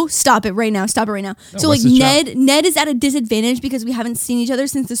 No, stop it right now. Stop it right now. No, So like Wes is child. Ned is at a disadvantage because we haven't seen each other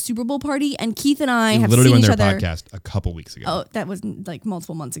since the Super Bowl party, and Keith and I have literally seen on each their other. podcast a couple weeks ago. Oh, that was like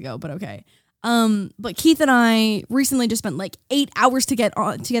multiple months ago, but okay. But Keith and I recently just spent like 8 hours to get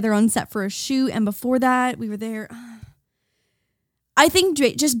together on set for a shoot, and before that we were there. I think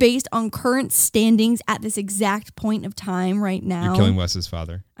just based on current standings at this exact point of time right now, You're killing Wes's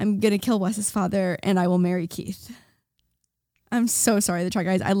father. I'm gonna kill Wes's father, and I will marry Keith. I'm so sorry, the Try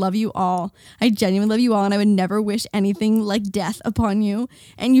Guys. I love you all. I genuinely love you all, and I would never wish anything like death upon you.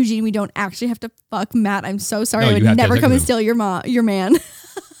 And Eugene, we don't actually have to fuck Matt. I'm so sorry. No, I you would have to never have come and him. steal your man.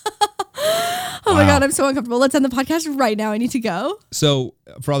 Oh my God, I'm so uncomfortable. Let's end the podcast right now. I need to go. So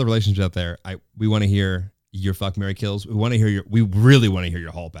for all the relationships out there, we want to hear your fuck, marry, kills. We really want to hear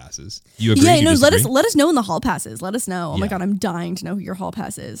your hall passes. You agree? Yeah, You no, disagree? let us know in the hall passes. Let us know. Oh my Yeah. God, I'm dying to know who your hall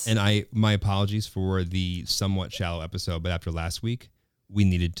pass is. And my apologies for the somewhat shallow episode, but after last week, we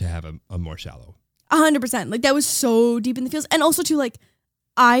needed to have a more shallow. 100%. Like that was so deep in the feels. And also too, like,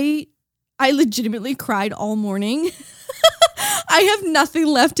 I legitimately cried all morning. I have nothing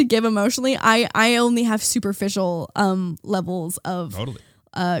left to give emotionally. I only have superficial levels of Totally.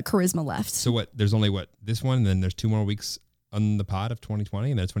 Charisma left. So what? There's only this one, and then there's 2 more weeks on the pod of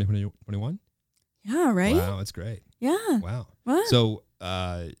 2020, and then 2021. Yeah, right? Wow, that's great. Yeah. Wow. Wow. So,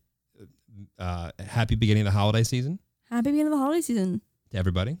 happy beginning of the holiday season Happy beginning of the holiday season. to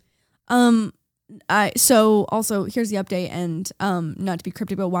everybody. So also here's the update, and not to be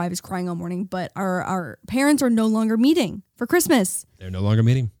cryptic about why I was crying all morning, but our parents are no longer meeting for Christmas. They're no longer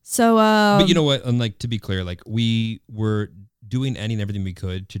meeting. So But you know what? And like, to be clear, like we were doing any and everything we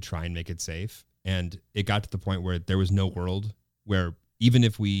could to try and make it safe. And it got to the point where there was no world where even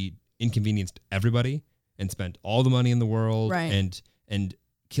if we inconvenienced everybody and spent all the money in the world Right. and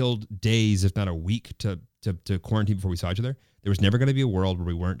killed days, if not a week to quarantine before we saw each other, there was never going to be a world where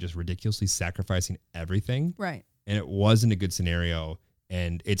we weren't just ridiculously sacrificing everything. Right. And it wasn't a good scenario.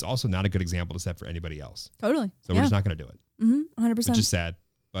 And it's also not a good example to set for anybody else. Totally. So we're just not going to do it. 100%. Which is sad,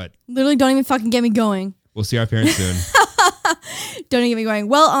 but Literally don't even fucking get me going. we'll see our parents soon. Don't even get me going.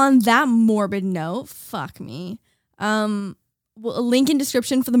 Well, on that morbid note, fuck me. Well, a link in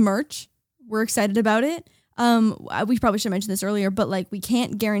description for the merch. We're excited about it. We probably should mention this earlier, but like we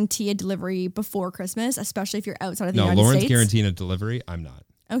can't guarantee a delivery before Christmas, especially if you're outside of the No, United Lauren's States. guaranteeing a delivery. I'm not.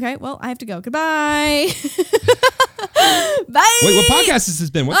 Okay, well, I have to go. Goodbye. Bye. Wait, what podcast has this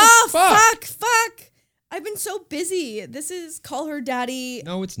been? What Oh, the fuck? fuck. I've been so busy. This is Call Her Daddy.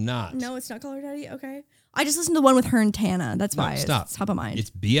 No, it's not. No, it's not Call Her Daddy. Okay. I just listened to the one with her and Tana. That's No, why stop. it's top of mind. It's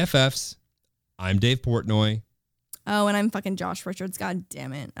BFFs. I'm Dave Portnoy. Oh, and I'm fucking Josh Richards. God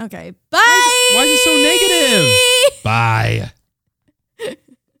damn it. Okay. Bye. Why is it so negative? Bye.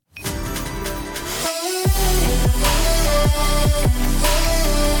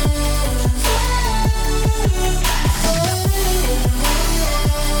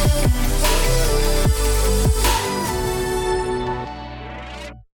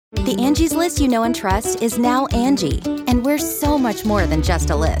 The Angie's List you know and trust is now Angie, and we're so much more than just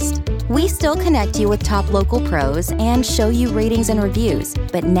a list. We still connect you with top local pros and show you ratings and reviews,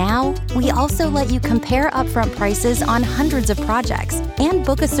 but now we also let you compare upfront prices on hundreds of projects and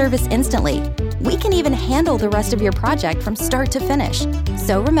book a service instantly. We can even handle the rest of your project from start to finish.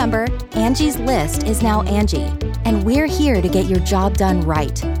 So remember, Angie's List is now Angie, and we're here to get your job done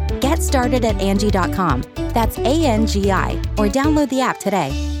right. Get started at Angie.com. That's ANGI, or download the app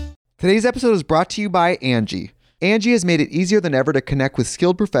today. Today's episode is brought to you by Angie. Angie has made it easier than ever to connect with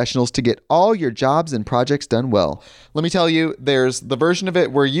skilled professionals to get all your jobs and projects done well. Let me tell you, there's the version of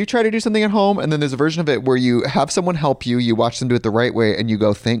it where you try to do something at home, and then there's a version of it where you have someone help you, you watch them do it the right way, and you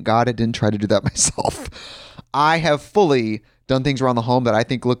go, thank God I didn't try to do that myself. I have fully done things around the home that I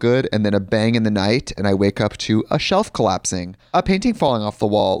think look good, and then a bang in the night, and I wake up to a shelf collapsing, a painting falling off the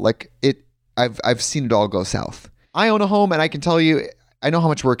wall. I've seen it all go south. I own a home, and I can tell you, I know how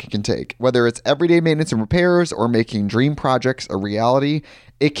much work it can take. Whether it's everyday maintenance and repairs or making dream projects a reality,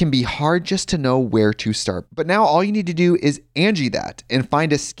 it can be hard just to know where to start. But now all you need to do is Angie that and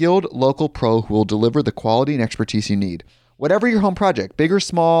find a skilled local pro who will deliver the quality and expertise you need. Whatever your home project, big or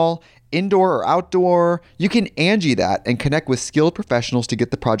small, indoor or outdoor, you can Angie that and connect with skilled professionals to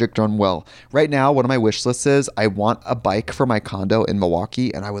get the project done well. Right now, one of my wish lists is I want a bike for my condo in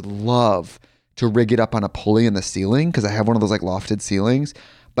Milwaukee, and I would love to rig it up on a pulley in the ceiling because I have one of those like lofted ceilings,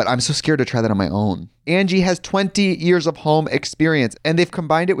 but I'm so scared to try that on my own. Angie has 20 years of home experience, and they've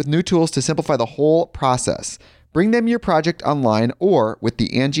combined it with new tools to simplify the whole process. Bring them your project online or with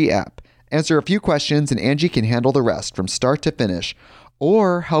the Angie app. Answer a few questions and Angie can handle the rest from start to finish,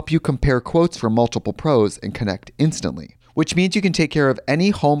 or help you compare quotes from multiple pros and connect instantly, which means you can take care of any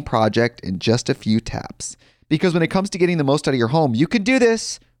home project in just a few taps. Because when it comes to getting the most out of your home, you can do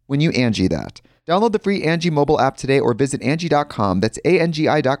this when you Angie that. Download the free Angie mobile app today or visit Angie.com. That's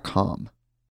ANGI.com.